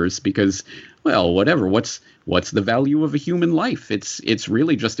papers, because, well, whatever, what's the value of a human life? It's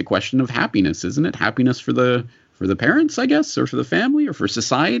really just a question of happiness, isn't it? Happiness for the For the parents, I guess, or for the family, or for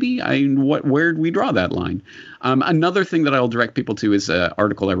society? Where do we draw that line? Another thing that I'll direct people to is an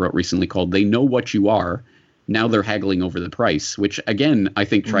article I wrote recently called "They Know What You Are. Now They're Haggling Over the Price," which, again, I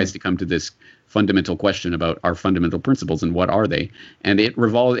think tries to come to this fundamental question about our fundamental principles and what are they. And it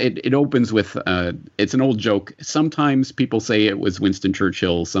opens with, it's an old joke. Sometimes people say it was Winston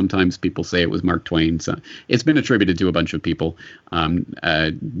Churchill. Sometimes people say it was Mark Twain. So it's been attributed to a bunch of people.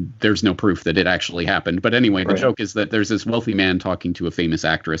 There's no proof that it actually happened. But anyway, the joke is that there's this wealthy man talking to a famous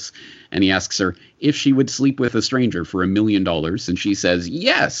actress, and he asks her if she would sleep with a stranger for $1 million. And she says,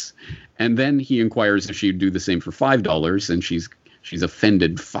 yes. And then he inquires if she'd do the same for $5, and she's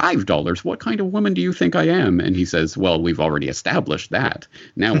offended. $5? What kind of woman do you think I am? And he says, well, we've already established that.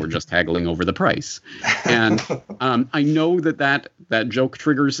 Now we're just haggling over the price. And I know that joke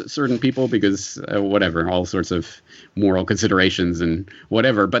triggers certain people because whatever, all sorts of moral considerations and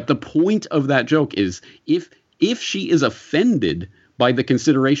whatever. But the point of that joke is if she is offended by the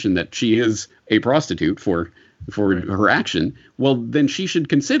consideration that she is a prostitute for her action, well, then she should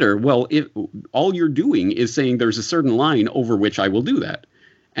consider, well, if all you're doing is saying there's a certain line over which I will do that.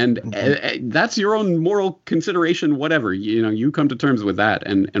 And that's your own moral consideration, whatever, you come to terms with that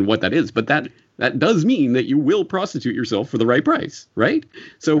and what that is. But that does mean that you will prostitute yourself for the right price, right?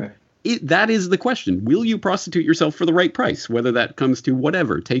 So that is the question. Will you prostitute yourself for the right price, whether that comes to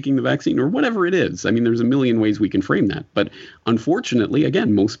whatever, taking the vaccine or whatever it is? I mean, there's a million ways we can frame that. But unfortunately,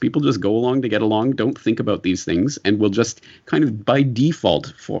 again, most people just go along to get along, don't think about these things, and will just kind of by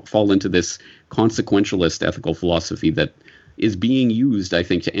default fall into this consequentialist ethical philosophy that is being used, I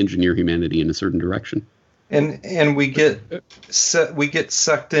think, to engineer humanity in a certain direction. And we get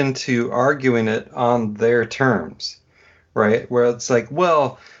sucked into arguing it on their terms, right? Where it's like,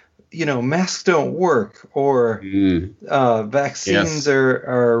 well, masks don't work, or vaccines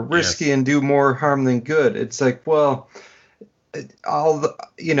are risky and do more harm than good. It's like, well,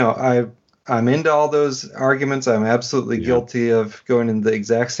 I'm into all those arguments. I'm absolutely guilty of going into the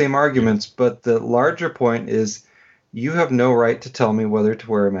exact same arguments. But the larger point is, you have no right to tell me whether to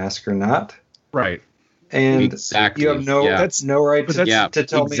wear a mask or not. Right. And exactly. You have no right to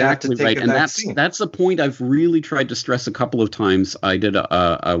tell me not to take a vaccine. That's the point I've really tried to stress a couple of times. I did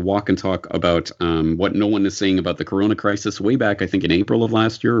a walk and talk about what no one is saying about the corona crisis way back, I think in April of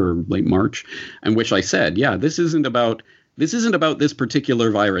last year or late March, in which I said, this isn't about this particular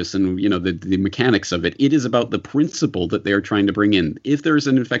virus and the mechanics of it. It is about the principle that they're trying to bring in. If there's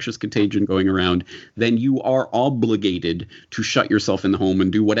an infectious contagion going around, then you are obligated to shut yourself in the home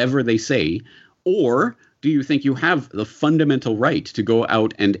and do whatever they say. Or do you think you have the fundamental right to go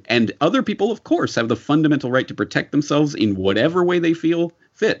out and other people, of course, have the fundamental right to protect themselves in whatever way they feel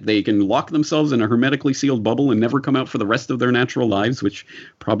fit? They can lock themselves in a hermetically sealed bubble and never come out for the rest of their natural lives, which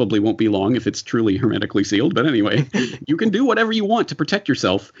probably won't be long if it's truly hermetically sealed. But anyway, you can do whatever you want to protect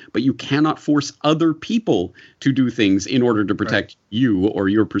yourself, but you cannot force other people to do things in order to protect you or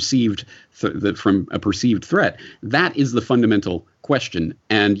your perceived from a perceived threat. That is the fundamental question.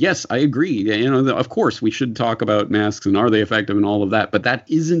 And yes, I agree. Of course, we should talk about masks and are they effective and all of that, but that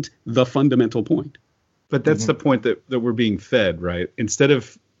isn't the fundamental point. But that's the point that we're being fed, right? Instead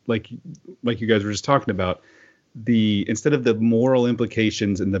of like you guys were just talking about, instead of the moral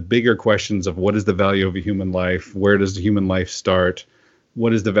implications and the bigger questions of what is the value of a human life, where does the human life start,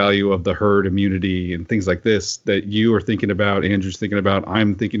 what is the value of the herd immunity and things like this that you are thinking about, Andrew's thinking about,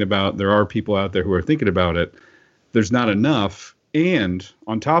 I'm thinking about, there are people out there who are thinking about it. There's not enough. And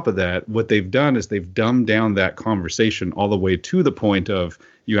on top of that, what they've done is they've dumbed down that conversation all the way to the point of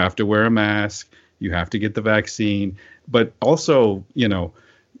you have to wear a mask, you have to get the vaccine, but also,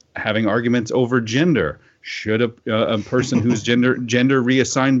 having arguments over gender. Should a person who's gender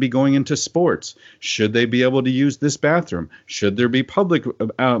reassigned be going into sports? Should they be able to use this bathroom? Should there be public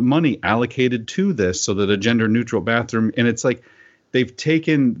money allocated to this so that a gender neutral bathroom? And it's like they've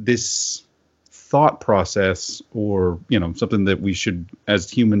taken this thought process or, something that we should as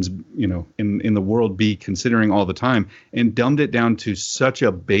humans, in the world be considering all the time and dumbed it down to such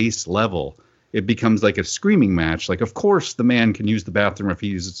a base level. It becomes like a screaming match. Like, of course, the man can use the bathroom if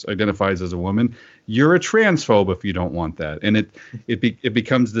he identifies as a woman. You're a transphobe if you don't want that. And it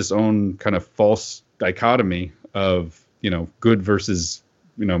becomes this own kind of false dichotomy of, good versus,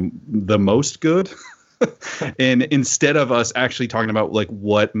 the most good. And instead of us actually talking about like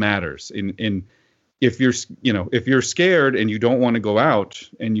what matters in if you're scared and you don't want to go out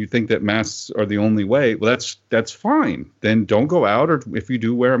and you think that masks are the only way, well, that's fine. Then don't go out, or if you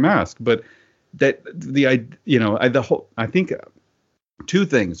do, wear a mask. But I think two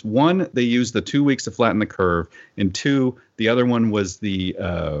things. One, they used the 2 weeks to flatten the curve, and two, the other one was the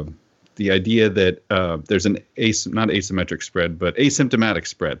the idea that there's an not asymmetric spread, but asymptomatic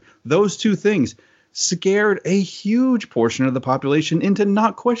spread. Those two things scared a huge portion of the population into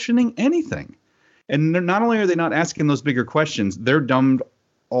not questioning anything. And not only are they not asking those bigger questions, they're dumbed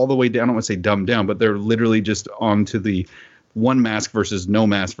all the way down. I don't want to say dumbed down, but they're literally just onto the one mask versus no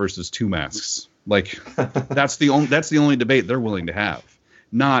mask versus two masks. Like that's the only debate they're willing to have.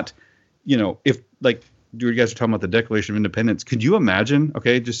 Not, if like you guys are talking about the Declaration of Independence. Could you imagine?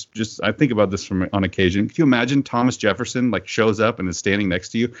 Okay, just I think about this on occasion. Could you imagine Thomas Jefferson like shows up and is standing next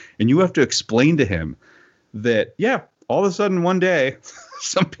to you, and you have to explain to him that all of a sudden one day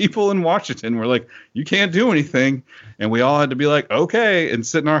some people in Washington were like, you can't do anything, and we all had to be like, okay, and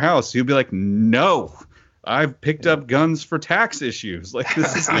sit in our house. You'd be like, no. I've picked up guns for tax issues. Like,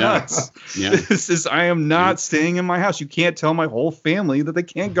 this is nuts. I am not staying in my house. You can't tell my whole family that they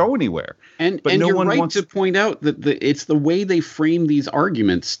can't go anywhere. But no one wants to point out that it's the way they frame these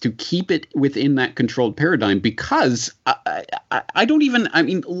arguments to keep it within that controlled paradigm, because I don't even,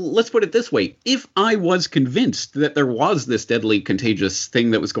 let's put it this way. If I was convinced that there was this deadly contagious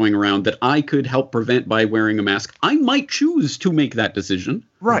thing that was going around that I could help prevent by wearing a mask, I might choose to make that decision.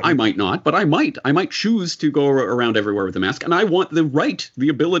 Right. I might not, but I might choose to go around everywhere with a mask, and I want the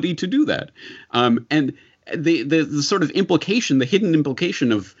ability to do that. And the sort of implication, the hidden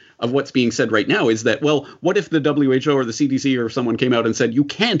implication of what's being said right now is that, well, what if the WHO or the CDC or someone came out and said, you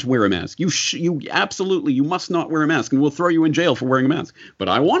can't wear a mask. You absolutely, you must not wear a mask, and we'll throw you in jail for wearing a mask. But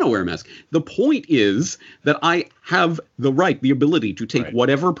I want to wear a mask. The point is that I have the right, the ability to take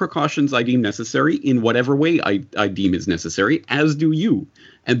whatever precautions I deem necessary in whatever way I deem is necessary, as do you.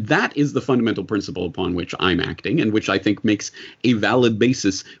 And that is the fundamental principle upon which I'm acting, and which I think makes a valid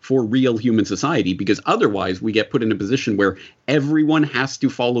basis for real human society, because otherwise we get put in a position where everyone has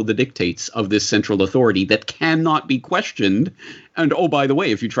to follow the dictates of this central authority that cannot be questioned. And, oh, by the way,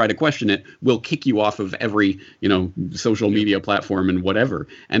 if you try to question it, we'll kick you off of every, social media platform and whatever.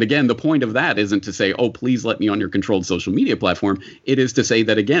 And again, the point of that isn't to say, oh, please let me on your controlled social media platform. It is to say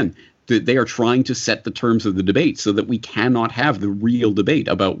that, again, they are trying to set the terms of the debate so that we cannot have the real debate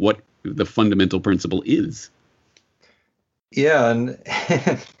about what the fundamental principle is. Yeah, and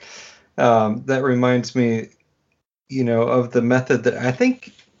that reminds me, of the method that I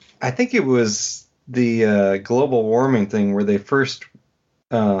think it was the global warming thing where they first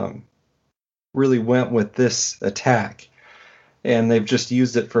really went with this attack, and they've just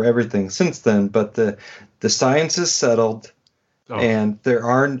used it for everything since then. But the science is settled. And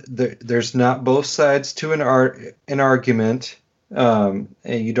there's not both sides to an argument, and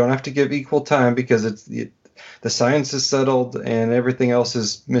you don't have to give equal time because the science is settled and everything else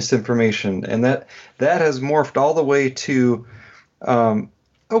is misinformation, and that has morphed all the way to,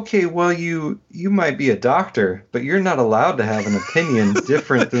 okay, well you might be a doctor, but you're not allowed to have an opinion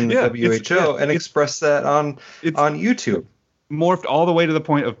different than the WHO and express that on YouTube. Morphed all the way to the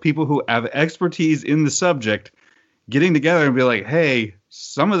point of people who have expertise in the subject getting together and be like, hey,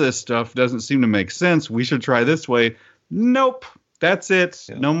 some of this stuff doesn't seem to make sense. We should try this way. Nope. That's it.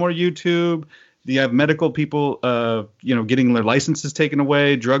 Yeah. No more YouTube. You have medical people, getting their licenses taken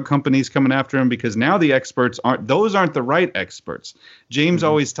away, drug companies coming after them, because now the experts aren't the right experts. James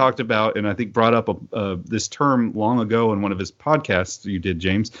always talked about, and I think brought up this term long ago in one of his podcasts you did,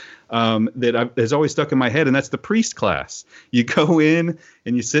 James, that has always stuck in my head, and that's the priest class. You go in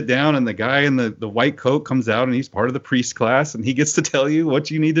and you sit down, and the guy in the white coat comes out, and he's part of the priest class, and he gets to tell you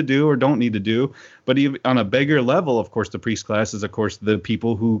what you need to do or don't need to do. But even on a bigger level, of course, the priest class is, of course, the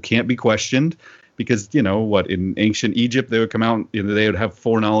people who can't be questioned. Because, in ancient Egypt, they would come out, they would have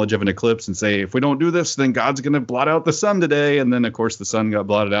foreknowledge of an eclipse and say, if we don't do this, then God's going to blot out the sun today. And then, of course, the sun got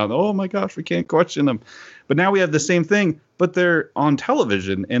blotted out. Oh, my gosh, we can't question them. But now we have the same thing, but they're on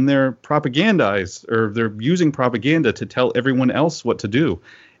television and they're propagandized, or they're using propaganda to tell everyone else what to do.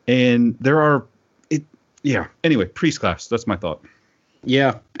 And anyway, priest class, that's my thought.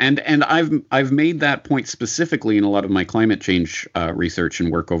 Yeah, and I've made that point specifically in a lot of my climate change research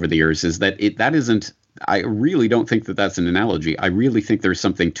and work over the years, is that that isn't. I really don't think that that's an analogy. I really think there's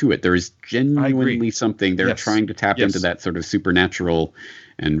something to it. There is genuinely something. They're trying to tap into that sort of supernatural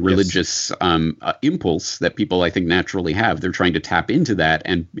and religious impulse that people, I think, naturally have. They're trying to tap into that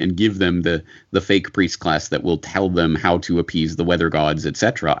and give them the fake priest class that will tell them how to appease the weather gods,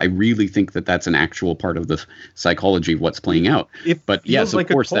 etc. I really think that that's an actual part of the psychology of what's playing out. But yes, of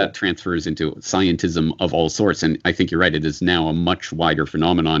course, that transfers into scientism of all sorts. And I think you're right. It is now a much wider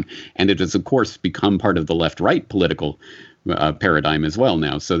phenomenon. And it has, of course, become part of the left-right political paradigm as well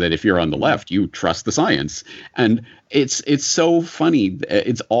now, so that if you're on the left, you trust the science. And It's so funny.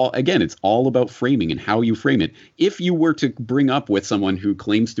 It's all about framing and how you frame it. If you were to bring up with someone who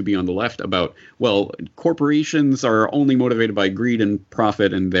claims to be on the left about, well, corporations are only motivated by greed and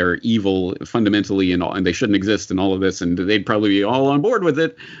profit and they're evil fundamentally and they shouldn't exist and all of this, and they'd probably be all on board with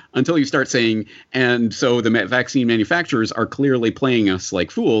it until you start saying, and so the vaccine manufacturers are clearly playing us like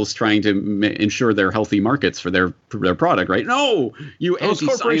fools, trying to ensure they're healthy markets for their product, right? No, you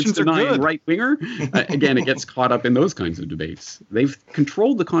anti-science denying right winger. Again, it gets caught up in those kinds of debates. They've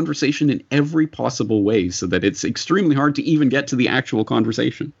controlled the conversation in every possible way so that it's extremely hard to even get to the actual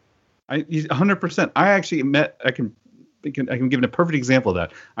conversation. 100%. I actually I can give a perfect example of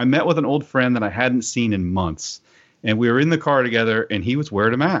that. I met with an old friend that I hadn't seen in months, and we were in the car together, and he was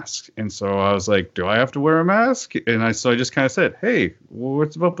wearing a mask. And so I was like, do I have to wear a mask? And so I just kind of said, hey,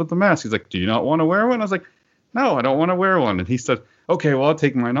 what's up with the mask? He's like, do you not want to wear one? I was like, no, I don't want to wear one. And he said, okay, well, I'll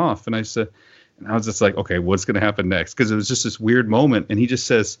take mine off. And I said, and I was just like, okay, what's going to happen next? Because it was just this weird moment. And he just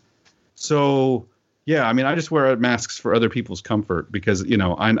says, so, yeah, I mean, I just wear masks for other people's comfort because, you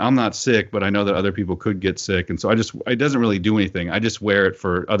know, I'm not sick, but I know that other people could get sick. And so it doesn't really do anything. I just wear it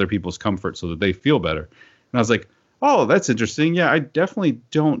for other people's comfort so that they feel better. And I was like, oh, that's interesting. Yeah, I definitely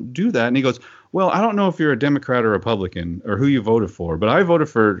don't do that. And he goes, well, I don't know if you're a Democrat or Republican or who you voted for, but I voted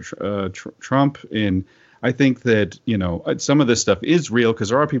for Trump in. I think that, you know, some of this stuff is real because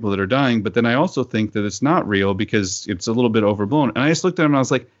there are people that are dying. But then I also think that it's not real because it's a little bit overblown. And I just looked at him and I was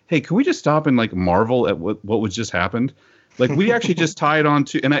like, hey, can we just stop and like marvel at what was just happened? Like we actually just tied on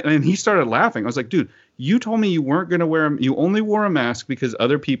to and he started laughing. I was like, dude, you told me you weren't going to you only wore a mask because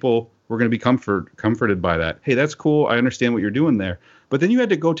other people were going to be comforted by that. Hey, that's cool. I understand what you're doing there. But then you had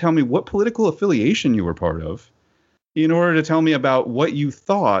to go tell me what political affiliation you were part of in order to tell me about what you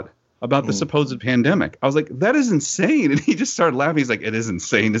thought about the supposed pandemic. I was like, that is insane. And he just started laughing. He's like, it is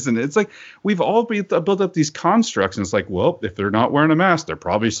insane, isn't it? It's like, we've all built up these constructs. And it's like, well, if they're not wearing a mask, they're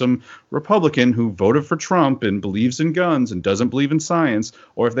probably some Republican who voted for Trump and believes in guns and doesn't believe in science.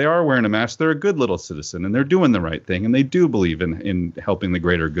 Or if they are wearing a mask, they're a good little citizen and they're doing the right thing. And they do believe in helping the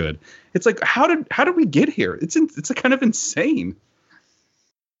greater good. It's like, how did we get here? It's kind of insane.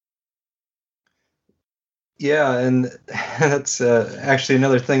 Yeah, and that's actually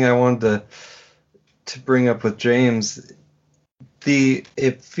another thing I wanted to bring up with James.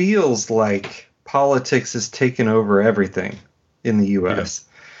 It feels like politics has taken over everything in the U.S.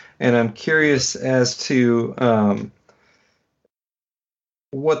 Yeah. And I'm curious as to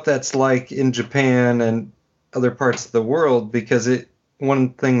what that's like in Japan and other parts of the world, because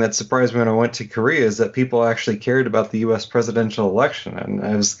one thing that surprised me when I went to Korea is that people actually cared about the U.S. presidential election. And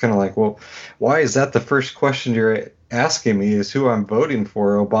I was kind of like, well, why is that the first question you're asking me is who I'm voting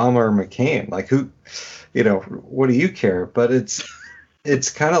for, Obama or McCain? Like who, you know, what do you care? But it's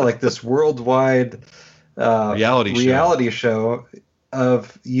kind of like this worldwide reality show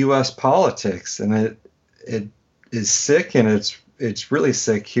of U.S. politics. And it is sick, and it's really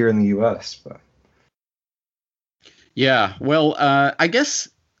sick here in the U.S. But. Yeah, well, I guess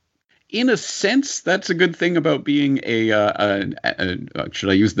in a sense, that's a good thing about being should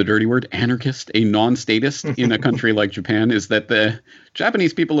I use the dirty word, anarchist, a non-statist in a country like Japan, is that the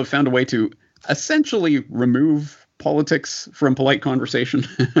Japanese people have found a way to essentially remove politics from polite conversation,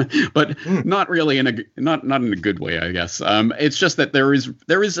 but not really in a good way, I guess. It's just that there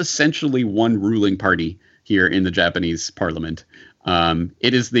is essentially one ruling party here in the Japanese parliament.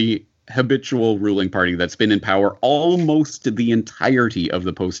 It is the habitual ruling party that's been in power almost the entirety of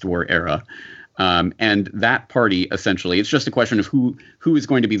the post-war era. And that party, essentially, it's just a question of who is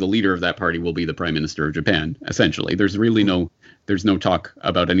going to be the leader of that party will be the prime minister of Japan, essentially. There's really there's no talk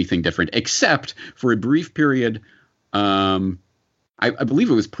about anything different, except for a brief period. I believe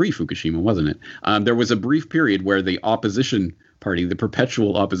it was pre-Fukushima, wasn't it? There was a brief period where the opposition party, the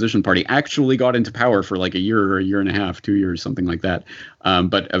perpetual opposition party, actually got into power for like a year or a year and a half, 2 years, something like that,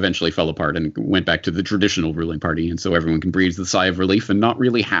 but eventually fell apart and went back to the traditional ruling party. And so everyone can breathe the sigh of relief and not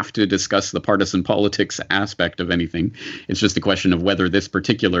really have to discuss the partisan politics aspect of anything. It's just a question of whether this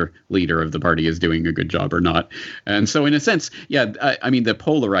particular leader of the party is doing a good job or not. And so in a sense, yeah, I mean, the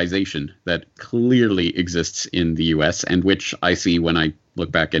polarization that clearly exists in the U.S. and which I see when I look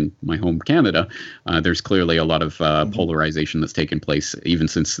back in my home Canada, there's clearly a lot of polarization that's taken place even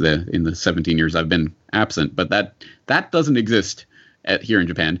since in the 17 years I've been absent. But that doesn't exist here in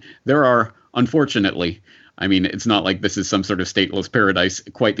Japan. There are, unfortunately, I mean, it's not like this is some sort of stateless paradise.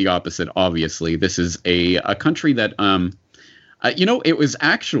 Quite the opposite, obviously. This is a country that, it was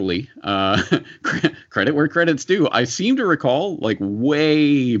actually credit where credit's due. I seem to recall, like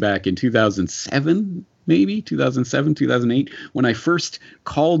way back in 2007, maybe 2007, 2008, when I first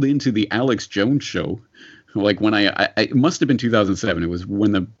called into the Alex Jones show, Like when it must have been 2007. It was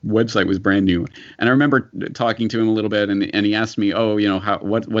when the website was brand new. And I remember talking to him a little bit, and he asked me, oh,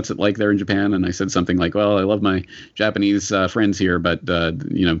 what's it like there in Japan? And I said something like, well, I love my Japanese friends here, but,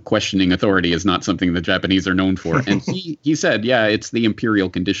 questioning authority is not something the Japanese are known for. And he said, yeah, it's the imperial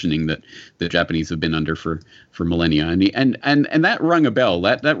conditioning that the Japanese have been under for millennia. And that rung a bell.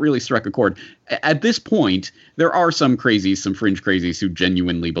 That really struck a chord. At this point, there are some fringe crazies who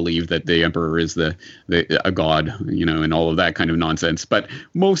genuinely believe that the emperor is a god, and all of that kind of nonsense. But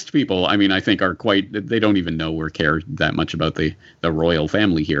most people, I think, they don't even know or care that much about the royal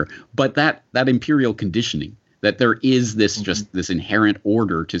family here. But that imperial conditioning, that there is this inherent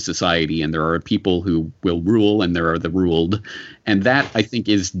order to society, and there are people who will rule and there are the ruled. And that, I think,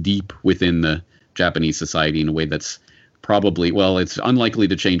 is deep within the Japanese society in a way that's probably, it's unlikely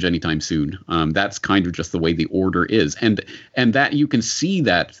to change anytime soon. That's kind of just the way the order is. And that you can see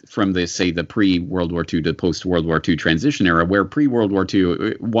that from the pre-World War II to post-World War II transition era, where pre-World War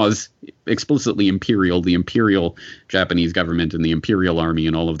II was explicitly imperial, the imperial Japanese government and the imperial army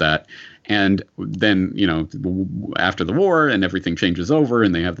and all of that. And then, after the war and everything changes over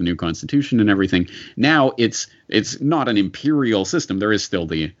and they have the new constitution and everything, now it's not an imperial system. There is still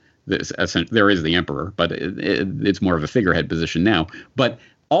there is the emperor, but it's more of a figurehead position now. But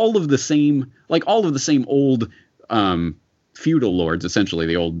all of the same old feudal lords, essentially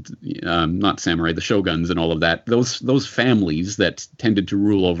the old, not samurai, the shoguns and all of that, those families that tended to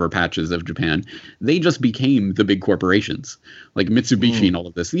rule over patches of Japan, they just became the big corporations, like Mitsubishi and all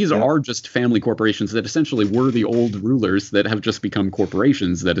of this. These are just family corporations that essentially were the old rulers that have just become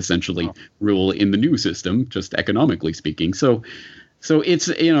corporations that essentially rule in the new system, just economically speaking. So it's,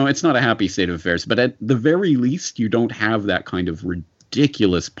 it's not a happy state of affairs, but at the very least, you don't have that kind of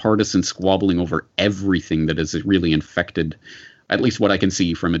ridiculous partisan squabbling over everything that has really infected, at least what I can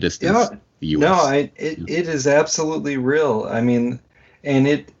see from a distance, the U.S. No, it is absolutely real. And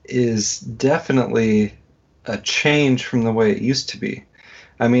it is definitely a change from the way it used to be.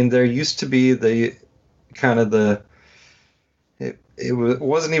 There used to be it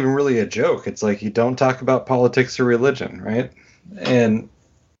wasn't even really a joke. It's like, you don't talk about politics or religion, right? And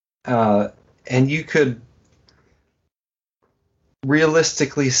you could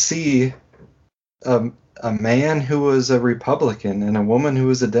realistically see a man who was a Republican and a woman who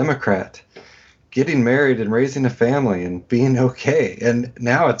was a Democrat getting married and raising a family and being okay. And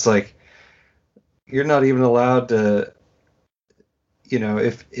now it's like, you're not even allowed to,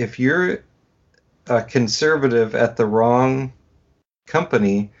 if you're a conservative at the wrong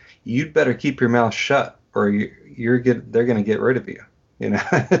company, you'd better keep your mouth shut, or they're going to get rid of you.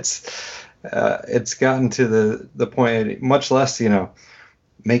 It's gotten to the point, much less,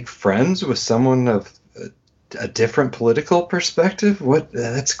 make friends with someone of a different political perspective.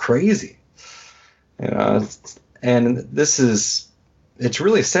 That's crazy. And it's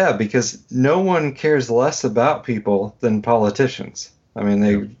really sad, because no one cares less about people than politicians.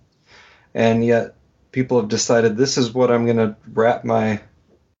 And yet people have decided, this is what I'm going to wrap my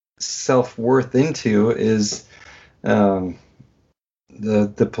self-worth into, is the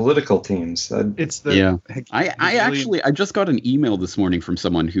political teams. I just got an email this morning from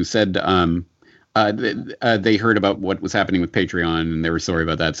someone who said they heard about what was happening with Patreon, and they were sorry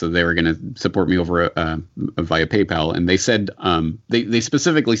about that, so they were going to support me over via PayPal. And they said they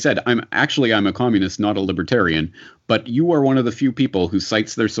specifically said, I'm a communist, not a libertarian, but you are one of the few people who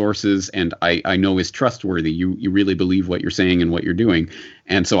cites their sources and I know is trustworthy. You really believe what you're saying and what you're doing,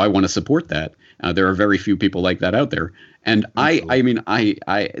 and so I want to support that. There are very few people like that out there. And that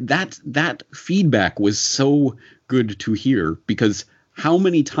feedback was so good to hear, because how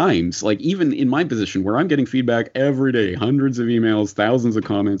many times, like even in my position where I'm getting feedback every day, hundreds of emails, thousands of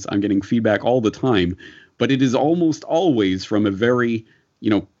comments, I'm getting feedback all the time, but it is almost always from a very,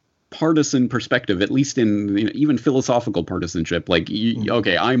 partisan perspective, at least in even philosophical partisanship. Like,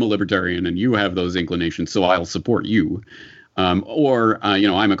 okay, I'm a libertarian and you have those inclinations, so I'll support you. Or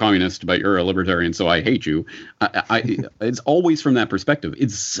I'm a communist, but you're a libertarian, so I hate you. It's always from that perspective.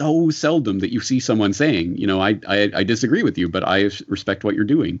 It's so seldom that you see someone saying, I disagree with you, but I respect what you're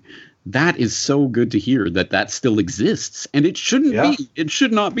doing. That is so good to hear that still exists. And it shouldn't be. It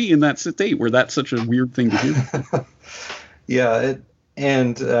should not be in that state where that's such a weird thing to hear.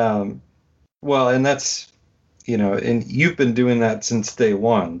 And that's, and you've been doing that since day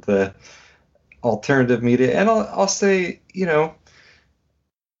one. The alternative media, and I'll say,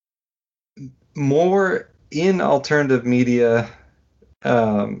 more in alternative media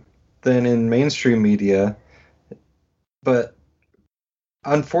than in mainstream media, but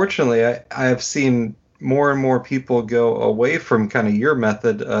unfortunately I have seen more and more people go away from kind of your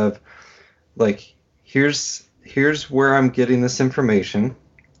method of, like, here's where I'm getting this information.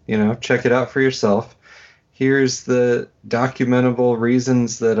 You know, check it out for yourself. Here's the documentable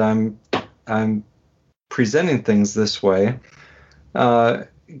reasons that I'm presenting things this way. Go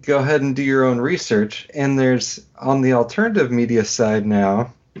ahead and do your own research. And there's, on the alternative media side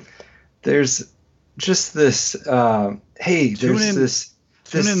now, there's just this, hey, there's this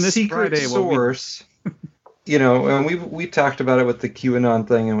secret Friday, source, you know, and we talked about it with the QAnon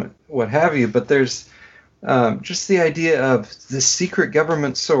thing and what have you, but there's just the idea of this secret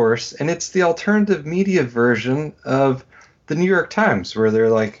government source, and it's the alternative media version of the New York Times, where they're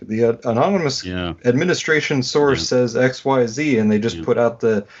like, the anonymous administration source says X, Y, Z, and they just put out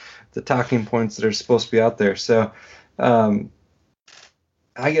the talking points that are supposed to be out there. So,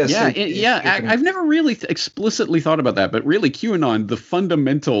 I guess. I've never really explicitly thought about that, but really QAnon, the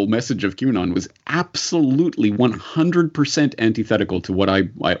fundamental message of QAnon was absolutely 100% antithetical to what I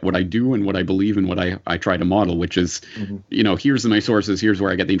do and what I believe and what I try to model, which is, you know, here's my sources, here's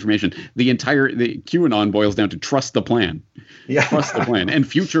where I get the information. The QAnon boils down to trust the plan. Yeah. Trust the plan. And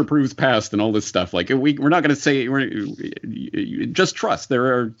future proves past and all this stuff. Like, we're not going to say, just trust.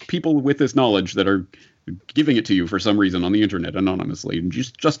 There are people with this knowledge that are giving it to you for some reason on the internet anonymously, and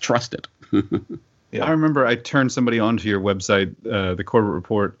just trust it. I remember I turned somebody onto your website, the Corbett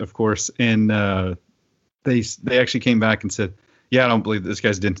Report, of course, and they actually came back and said, "Yeah, I don't believe this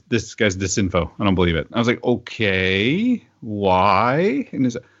guy's disinfo. I don't believe it." I was like, "Okay, why?" And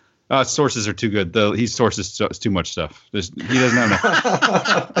his sources are too good. He sources too much stuff. He doesn't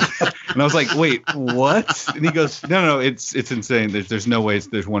have And I was like, "Wait, what?" And he goes, "No, it's insane. There's no way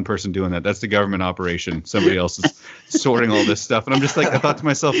there's one person doing that. That's the government operation. Somebody else is sorting all this stuff." And I'm just like, I thought to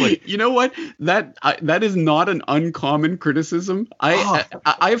myself, like, you know what? That is not an uncommon criticism. I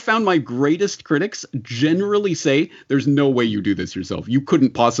have found my greatest critics generally say, "There's no way you do this yourself. You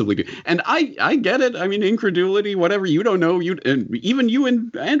couldn't possibly do." And I get it. I mean, incredulity, whatever. You don't know. And even you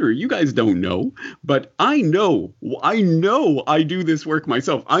and Andrew, you guys don't know. But I know I do this work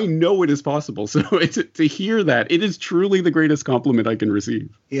myself. I know it is possible. So to hear that, it is truly the greatest compliment I can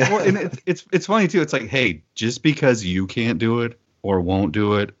receive. Yeah. Well, and it's funny too. It's like, hey, just because you can't do it or won't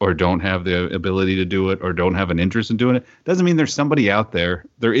do it or don't have the ability to do it or don't have an interest in doing it doesn't mean there's somebody out there.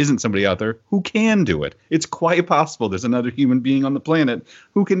 There isn't somebody out there who can do it. It's quite possible there's another human being on the planet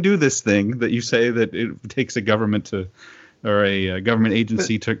who can do this thing that you say that it takes a government or a government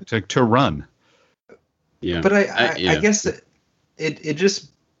agency to run. Yeah. But I guess it just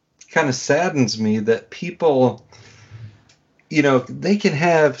kind of saddens me that people, you know, they can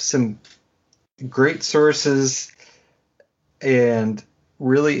have some great sources and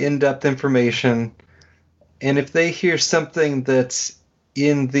really in-depth information, and if they hear something that's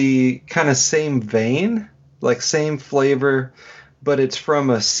in the kind of same vein, like same flavor, but it's from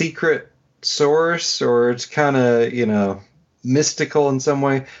a secret source or it's kind of, you know, mystical in some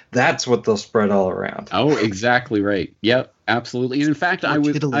way, that's what they'll spread all around. Oh, exactly right. Yep, absolutely. In fact,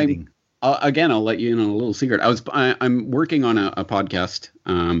 again, I'll let you in on a little secret. I'm working on a podcast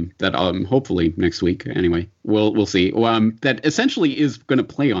that hopefully next week. Anyway, we'll see. That essentially is going to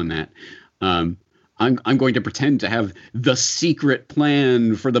play on that. I'm going to pretend to have the secret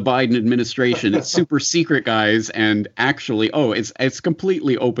plan for the Biden administration. It's super secret, guys, and actually, it's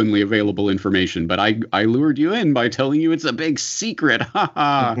completely openly available information. But I lured you in by telling you it's a big secret,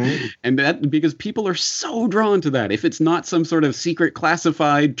 and that because people are so drawn to that. If it's not some sort of secret,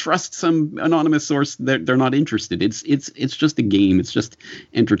 classified, trust some anonymous source, they're not interested. It's just a game. It's just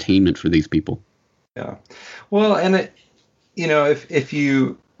entertainment for these people. Yeah, well, and if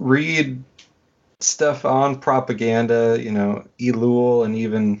you read stuff on propaganda, you know, Elul and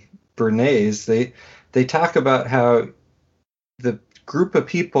even Bernays, they talk about how the group of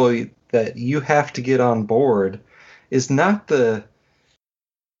people that you have to get on board is not they're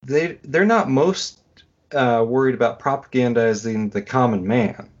not most worried about propagandizing the common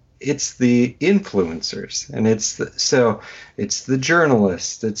man. It's the influencers, and it's the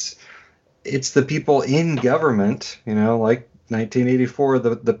journalists, it's the people in government, you know, like 1984,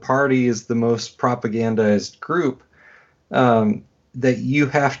 the party is the most propagandized group that you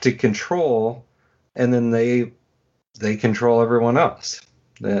have to control, and then they control everyone else,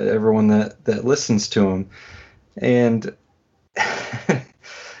 everyone that listens to them, and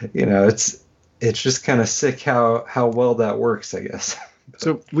you know, it's just kind of sick how well that works, I guess.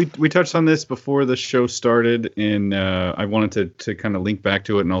 So we touched on this before the show started, and I wanted to kind of link back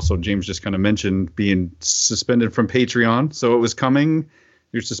to it. And also James just kind of mentioned being suspended from Patreon. So it was coming.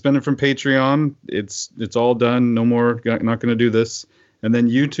 You're suspended from Patreon. It's all done. No more. Not going to do this. And then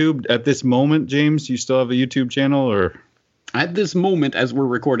YouTube. At this moment, James, you still have a YouTube channel, or? At this moment, as we're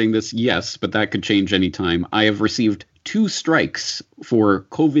recording this, yes, but that could change anytime. I have received 2 strikes for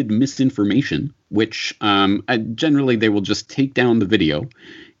COVID misinformation, which generally they will just take down the video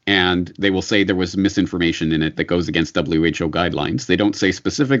and they will say there was misinformation in it that goes against WHO guidelines. They don't say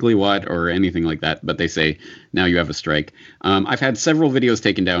specifically what or anything like that, but they say, now you have a strike. I've had several videos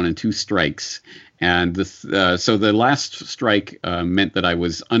taken down and 2 strikes. And this, so the last strike meant that I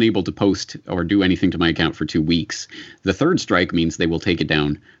was unable to post or do anything to my account for 2 weeks. The 3rd strike means they will take it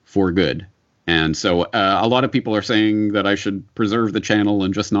down for good. And so a lot of people are saying that I should preserve the channel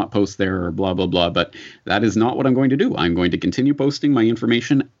and just not post there or blah, blah, blah. But that is not what I'm going to do. I'm going to continue posting my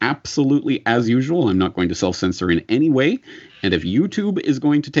information absolutely as usual. I'm not going to self-censor in any way. And if YouTube is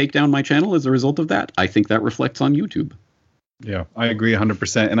going to take down my channel as a result of that, I think that reflects on YouTube. Yeah, I agree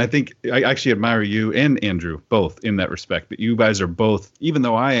 100%. And I think I actually admire you and Andrew both in that respect, that you guys are both, even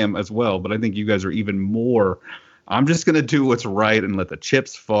though I am as well, but I think you guys are even more. I'm just going to do what's right and let the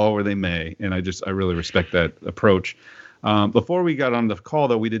chips fall where they may. And I really respect that approach. Before we got on the call,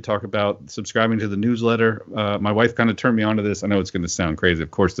 though, we did talk about subscribing to the newsletter. My wife kind of turned me on to this. I know it's going to sound crazy.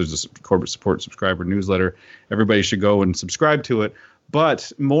 Of course, there's a corporate support subscriber newsletter. Everybody should go and subscribe to it.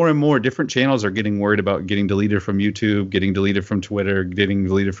 But more and more different channels are getting worried about getting deleted from YouTube, getting deleted from Twitter, getting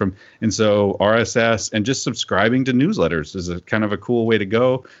deleted from. And so RSS and just subscribing to newsletters is a kind of a cool way to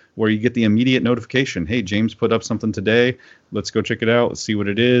go, where you get the immediate notification. Hey, James put up something today. Let's go check it out. Let's see what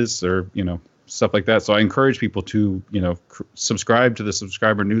it is, or, stuff like that. So I encourage people to, subscribe to the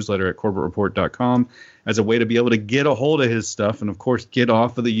subscriber newsletter at corbettreport.com as a way to be able to get a hold of his stuff. And of course, get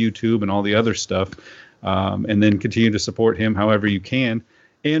off of the YouTube and all the other stuff. And then continue to support him however you can.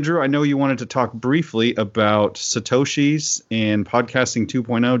 Andrew, I know you wanted to talk briefly about Satoshis and Podcasting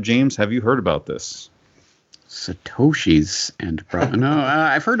 2.0. James, have you heard about this? Satoshis and no,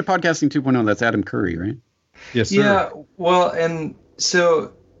 I've heard of Podcasting 2.0. That's Adam Curry, right? Yes, sir. Yeah, well, and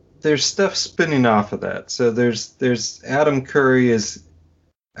so there's stuff spinning off of that. So there's Adam Curry is,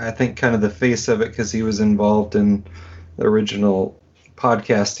 I think, kind of the face of it because he was involved in the original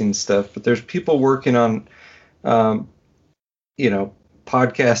podcasting stuff, but there's people working on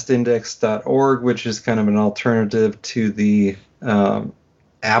podcastindex.org, which is kind of an alternative to the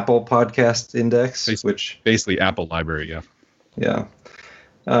Apple Podcast Index, basically Apple Library. Yeah.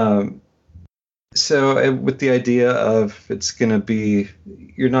 So with the idea of it's going to be,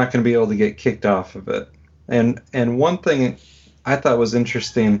 you're not going to be able to get kicked off of it. And one thing I thought was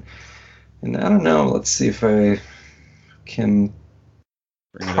interesting, and I don't know, let's see if I can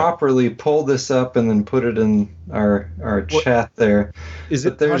properly pull this up and then put it in our chat there. Is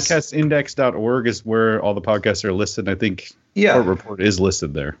it podcastindex.org is where all the podcasts are listed? I think Court Report is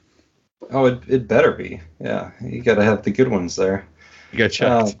listed there. Oh, it better be. Yeah, you got to have the good ones there. You got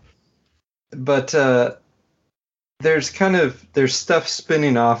checked. But there's stuff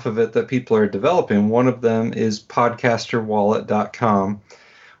spinning off of it that people are developing. One of them is podcasterwallet.com,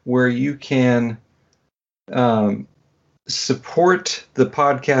 where you can support the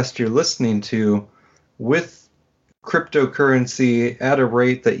podcast you're listening to with cryptocurrency at a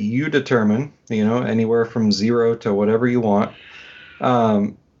rate that you determine, anywhere from 0 to whatever you want.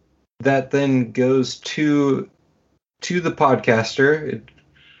 That then goes to the podcaster.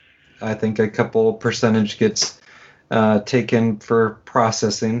 I think a couple percentage gets taken for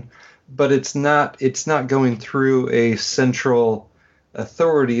processing, but it's not going through a central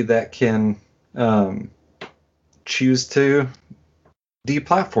authority that can choose to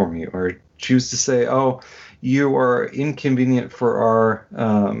deplatform you or choose to say, oh, you are inconvenient for our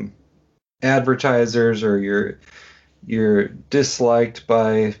advertisers, or you're disliked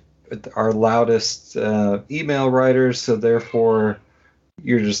by our loudest email writers, so therefore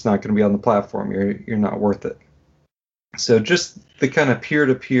you're just not going to be on the platform. You're not worth it. So just the kind of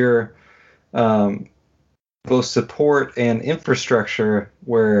peer-to-peer both support and infrastructure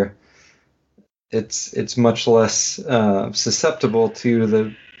where it's much less susceptible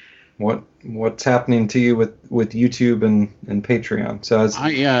to what's happening to you with YouTube and Patreon. So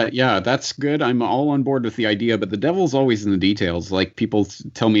that's good. I'm all on board with the idea, but the devil's always in the details. Like, people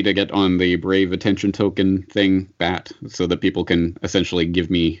tell me to get on the Brave Attention Token thing, BAT, so that people can essentially give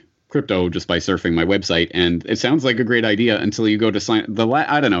me crypto just by surfing my website, and it sounds like a great idea until you go to sign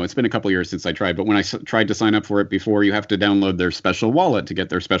I don't know, it's been a couple years since I tried, but when I tried to sign up for it before, you have to download their special wallet to get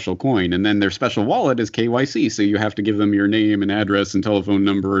their special coin, and then their special wallet is KYC, so you have to give them your name and address and telephone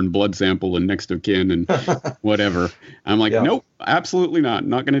number and blood sample and next of kin and whatever. I'm like, Nope, absolutely not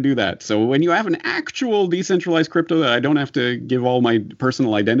going to do that. So when you have an actual decentralized crypto that I don't have to give all my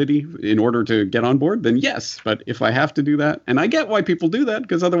personal identity in order to get on board, then yes. But if I have to do that, and I get why people do that,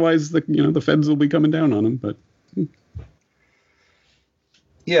 because otherwise the feds will be coming down on them. But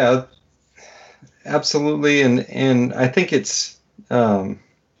Yeah, absolutely. And I think it's,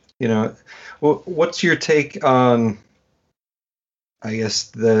 what's your take on, I guess,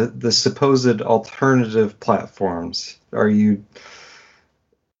 the supposed alternative platforms? Are you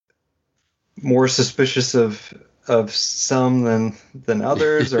more suspicious of some than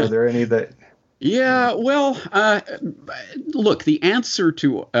others? Are there any that? Yeah, well, look, the answer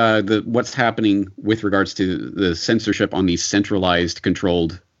to what's happening with regards to the censorship on these centralized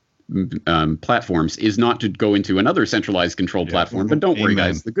controlled platforms is not to go into another centralized controlled platform. But don't worry,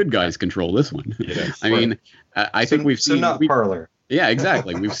 guys, the good guys control this one. Yes, I mean, I think we've seen... So not Parler. Yeah,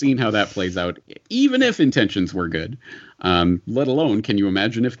 exactly. We've seen how that plays out, even if intentions were good, let alone can you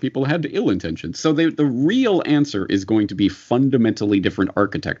imagine if people had ill intentions. So the real answer is going to be fundamentally different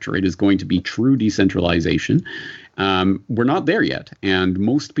architecture. It is going to be true decentralization. We're not there yet. And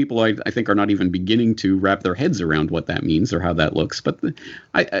most people, I think, are not even beginning to wrap their heads around what that means or how that looks. But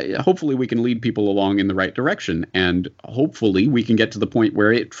hopefully we can lead people along in the right direction. And hopefully we can get to the point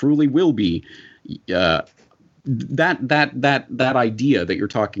where it truly will be that idea that you're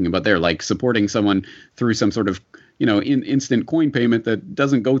talking about there, like supporting someone through some sort of, instant coin payment that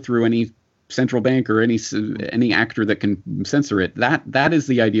doesn't go through any central bank or any actor that can censor it. That is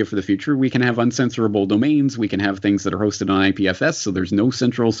the idea for the future. We can have uncensorable domains. We can have things that are hosted on IPFS, so there's no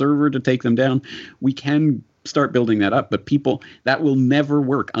central server to take them down. We can start building that up, but that will never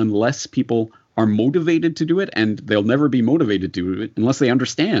work unless people are motivated to do it, and they'll never be motivated to do it unless they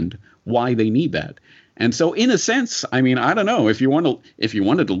understand why they need that. And so, in a sense, I mean, I don't know, if you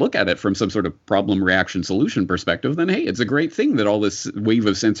wanted to look at it from some sort of problem, reaction, solution perspective, then hey, it's a great thing that all this wave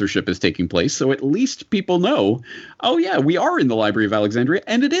of censorship is taking place. So at least people know, oh yeah, we are in the Library of Alexandria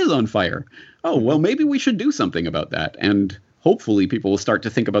and it is on fire. Oh, well, maybe we should do something about that. And hopefully people will start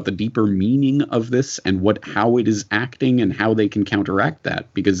to think about the deeper meaning of this and how it is acting and how they can counteract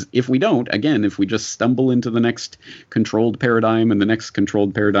that. Because if we don't, again, if we just stumble into the next controlled paradigm and the next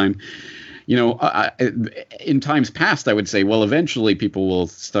controlled paradigm, in times past, I would say, well, eventually people will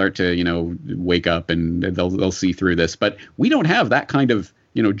start to, wake up and they'll see through this. But we don't have that kind of,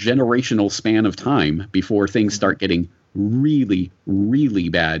 generational span of time before things start getting really, really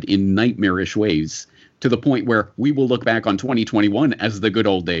bad in nightmarish ways, to the point where we will look back on 2021 as the good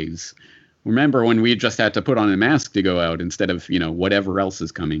old days. Remember when we just had to put on a mask to go out instead of, whatever else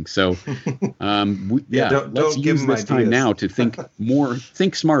is coming. So, let's use this time now to think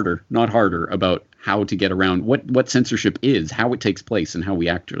smarter, not harder, about how to get around what censorship is, how it takes place, and how we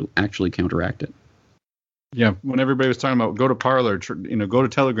actually counteract it. Yeah, when everybody was talking about go to Parler, go to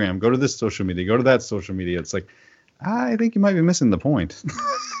Telegram, go to this social media, go to that social media, it's like, I think you might be missing the point.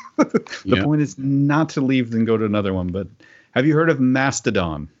 The point is not to leave and go to another one. But have you heard of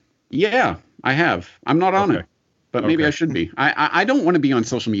Mastodon? Yeah, I have. I'm not on it, but maybe I should be. I don't want to be on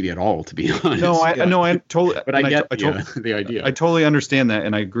social media at all, to be honest. No, I totally. But I get the idea. I totally understand that,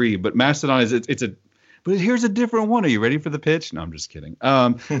 and I agree. But Mastodon is But here's a different one. Are you ready for the pitch? No, I'm just kidding.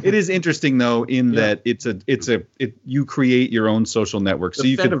 It is interesting though, in that you create your own social network. So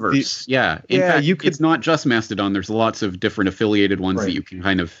you Fediverse. In fact, it's not just Mastodon. There's lots of different affiliated ones that you can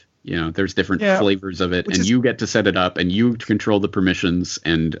kind of. There's different flavors of it, and you get to set it up, and you control the permissions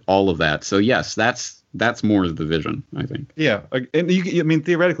and all of that. So yes, that's more of the vision, I think. Yeah, and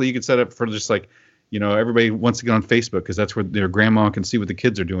theoretically, you could set up for just like, everybody wants to get on Facebook because that's where their grandma can see what the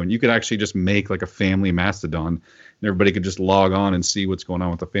kids are doing. You could actually just make like a family Mastodon, and everybody could just log on and see what's going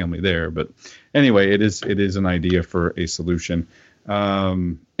on with the family there. But anyway, it is an idea for a solution.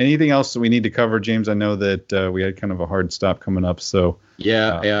 Anything else that we need to cover, James? I know that we had kind of a hard stop coming up, so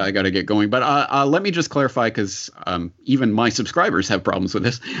I got to get going. But let me just clarify, because even my subscribers have problems with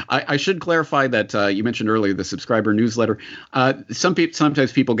this. I should clarify that you mentioned earlier the subscriber newsletter.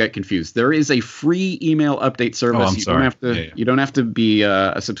 Sometimes people get confused. There is a free email update service. You don't have to be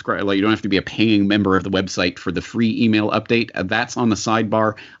a subscriber. Like, you don't have to be a paying member of the website for the free email update. That's on the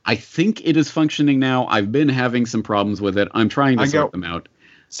sidebar. I think it is functioning now. I've been having some problems with it. I'm trying to sort them out.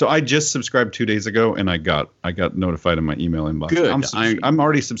 So I just subscribed 2 days ago, and I got notified in my email inbox. Good. I'm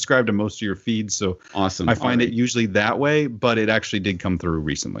already subscribed to most of your feeds, so awesome. I find it usually that way, but it actually did come through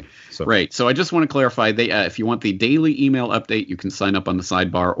recently. So. Right. So I just want to clarify, if you want the daily email update, you can sign up on the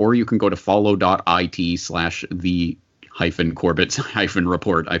sidebar, or you can go to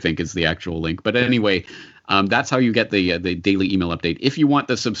follow.it/the-Corbett-report, I think is the actual link. But anyway, that's how you get the daily email update. If you want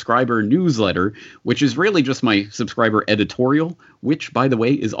the subscriber newsletter, which is really just my subscriber editorial, which, by the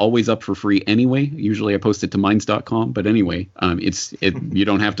way, is always up for free anyway. Usually I post it to minds.com. But anyway, you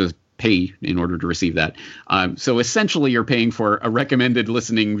don't have to pay in order to receive that. So essentially, you're paying for a recommended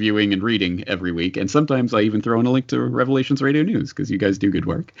listening, viewing, and reading every week. And sometimes I even throw in a link to Revelations Radio News because you guys do good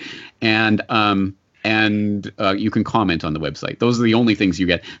work. And you can comment on the website. Those are the only things you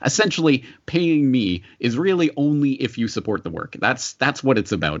get. Essentially, paying me is really only if you support the work. That's what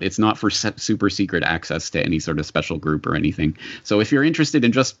it's about. It's not for super secret access to any sort of special group or anything. So if you're interested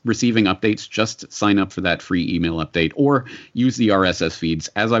in just receiving updates, just sign up for that free email update or use the RSS feeds.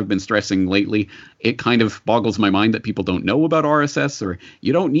 As I've been stressing lately, it kind of boggles my mind that people don't know about RSS, or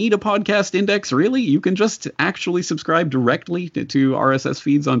you don't need a podcast index, really. You can just actually subscribe directly to RSS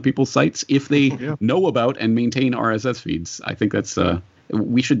feeds on people's sites if they know about and maintain RSS feeds. I think that's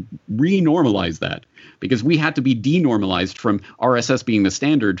we should re-normalize that, because we had to be denormalized from RSS being the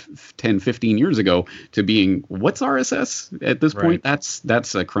standard 10, 15 years ago to being, what's RSS at this point?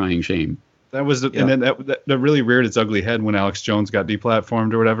 That's a crying shame. That was, and then that really reared its ugly head when Alex Jones got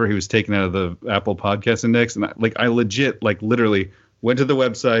deplatformed or whatever. He was taken out of the Apple Podcast Index, and I legit, literally went to the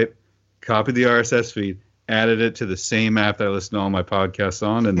website, copied the RSS feed, added it to the same app that I listen to all my podcasts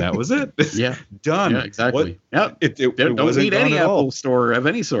on, and that was it. Yeah, done. Yeah, exactly. It don't need any Apple Store of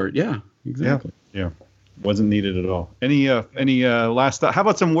any sort. Yeah, exactly. Yeah. Wasn't needed at all. Any last thought? How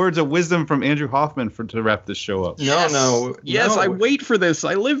about some words of wisdom from Andrew Hoffman to wrap this show up? No. I wait for this.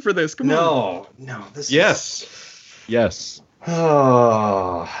 I live for this. Come on. No. Yes.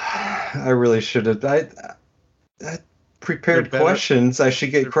 Oh, I really should have. I prepared questions. I should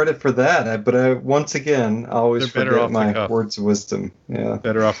get credit for that. But I once again always forget my words of wisdom. Yeah.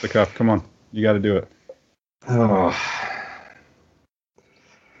 Better off the cuff. Come on, you got to do it. Oh.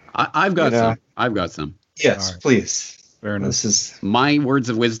 I've got some. Yes, right. Please. Fair enough. This is my words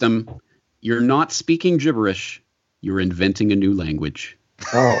of wisdom. You're not speaking gibberish. You're inventing a new language.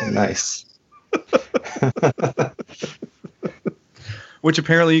 Oh, nice. Which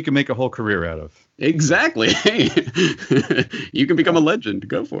apparently you can make a whole career out of. Exactly. Hey, you can become a legend.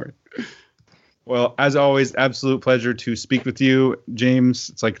 Go for it. Well, as always, absolute pleasure to speak with you, James.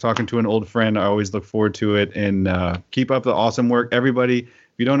 It's like talking to an old friend. I always look forward to it. And keep up the awesome work. Everybody, if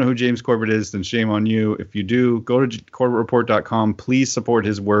you don't know who James Corbett is, then shame on you. If you do, go to corbettreport.com. Please support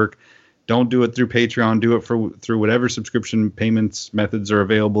his work. Don't do it through Patreon. Do it through whatever subscription payments methods are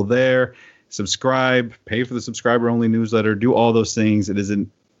available there. Subscribe. Pay for the subscriber-only newsletter. Do all those things. It is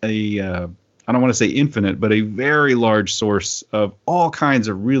I don't want to say infinite, but a very large source of all kinds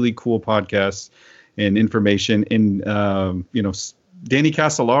of really cool podcasts and information. In Danny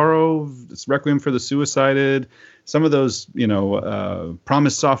Castellaro, Requiem for the Suicided, some of those,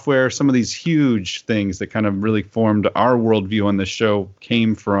 Promise Software, some of these huge things that kind of really formed our worldview on this show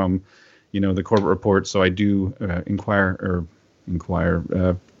came from, the Corbett Report. So I do require.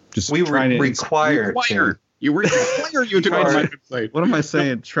 You require you to go to my website. What am I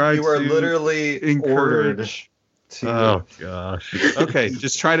saying? You are literally encouraged. Oh gosh. Okay,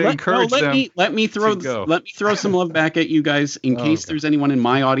 just try to encourage them. Let me throw some love back at you guys in case there's anyone in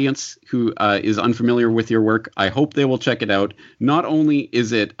my audience who is unfamiliar with your work. I hope they will check it out. Not only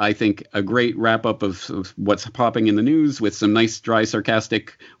is it, I think, a great wrap up of what's popping in the news with some nice, dry,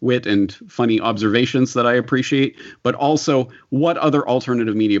 sarcastic wit and funny observations that I appreciate, but also what other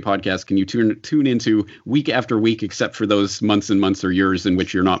alternative media podcasts can you tune into week after week, except for those months and months or years in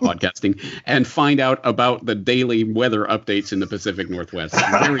which you're not podcasting, and find out about the daily weather updates in the Pacific Northwest.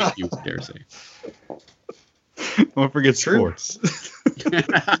 Very few, I dare say. Don't forget sports.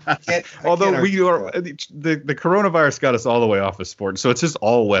 Although the coronavirus got us all the way off of sports, so it's just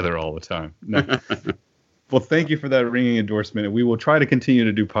all weather all the time. No. Well, thank you for that ringing endorsement. And we will try to continue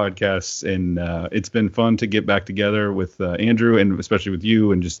to do podcasts. And it's been fun to get back together with Andrew and especially with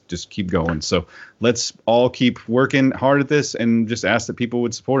you and just keep going. So let's all keep working hard at this and just ask that people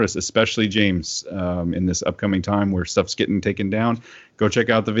would support us, especially James, in this upcoming time where stuff's getting taken down. Go check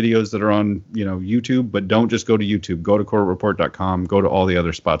out the videos that are on YouTube, but don't just go to YouTube. Go to corbettreport.com. Go to all the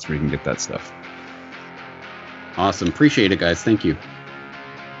other spots where you can get that stuff. Awesome. Appreciate it, guys. Thank you.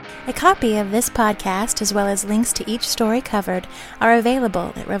 A copy of this podcast, as well as links to each story covered, are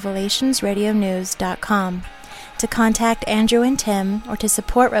available at revelationsradionews.com. To contact Andrew and Tim, or to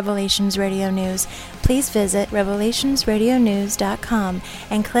support Revelations Radio News, please visit revelationsradionews.com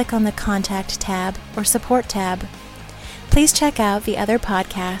and click on the Contact tab or Support tab. Please check out the other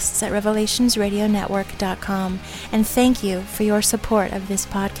podcasts at revelationsradionetwork.com, and thank you for your support of this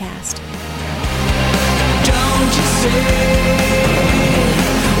podcast. Don't you say,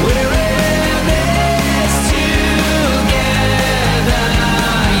 where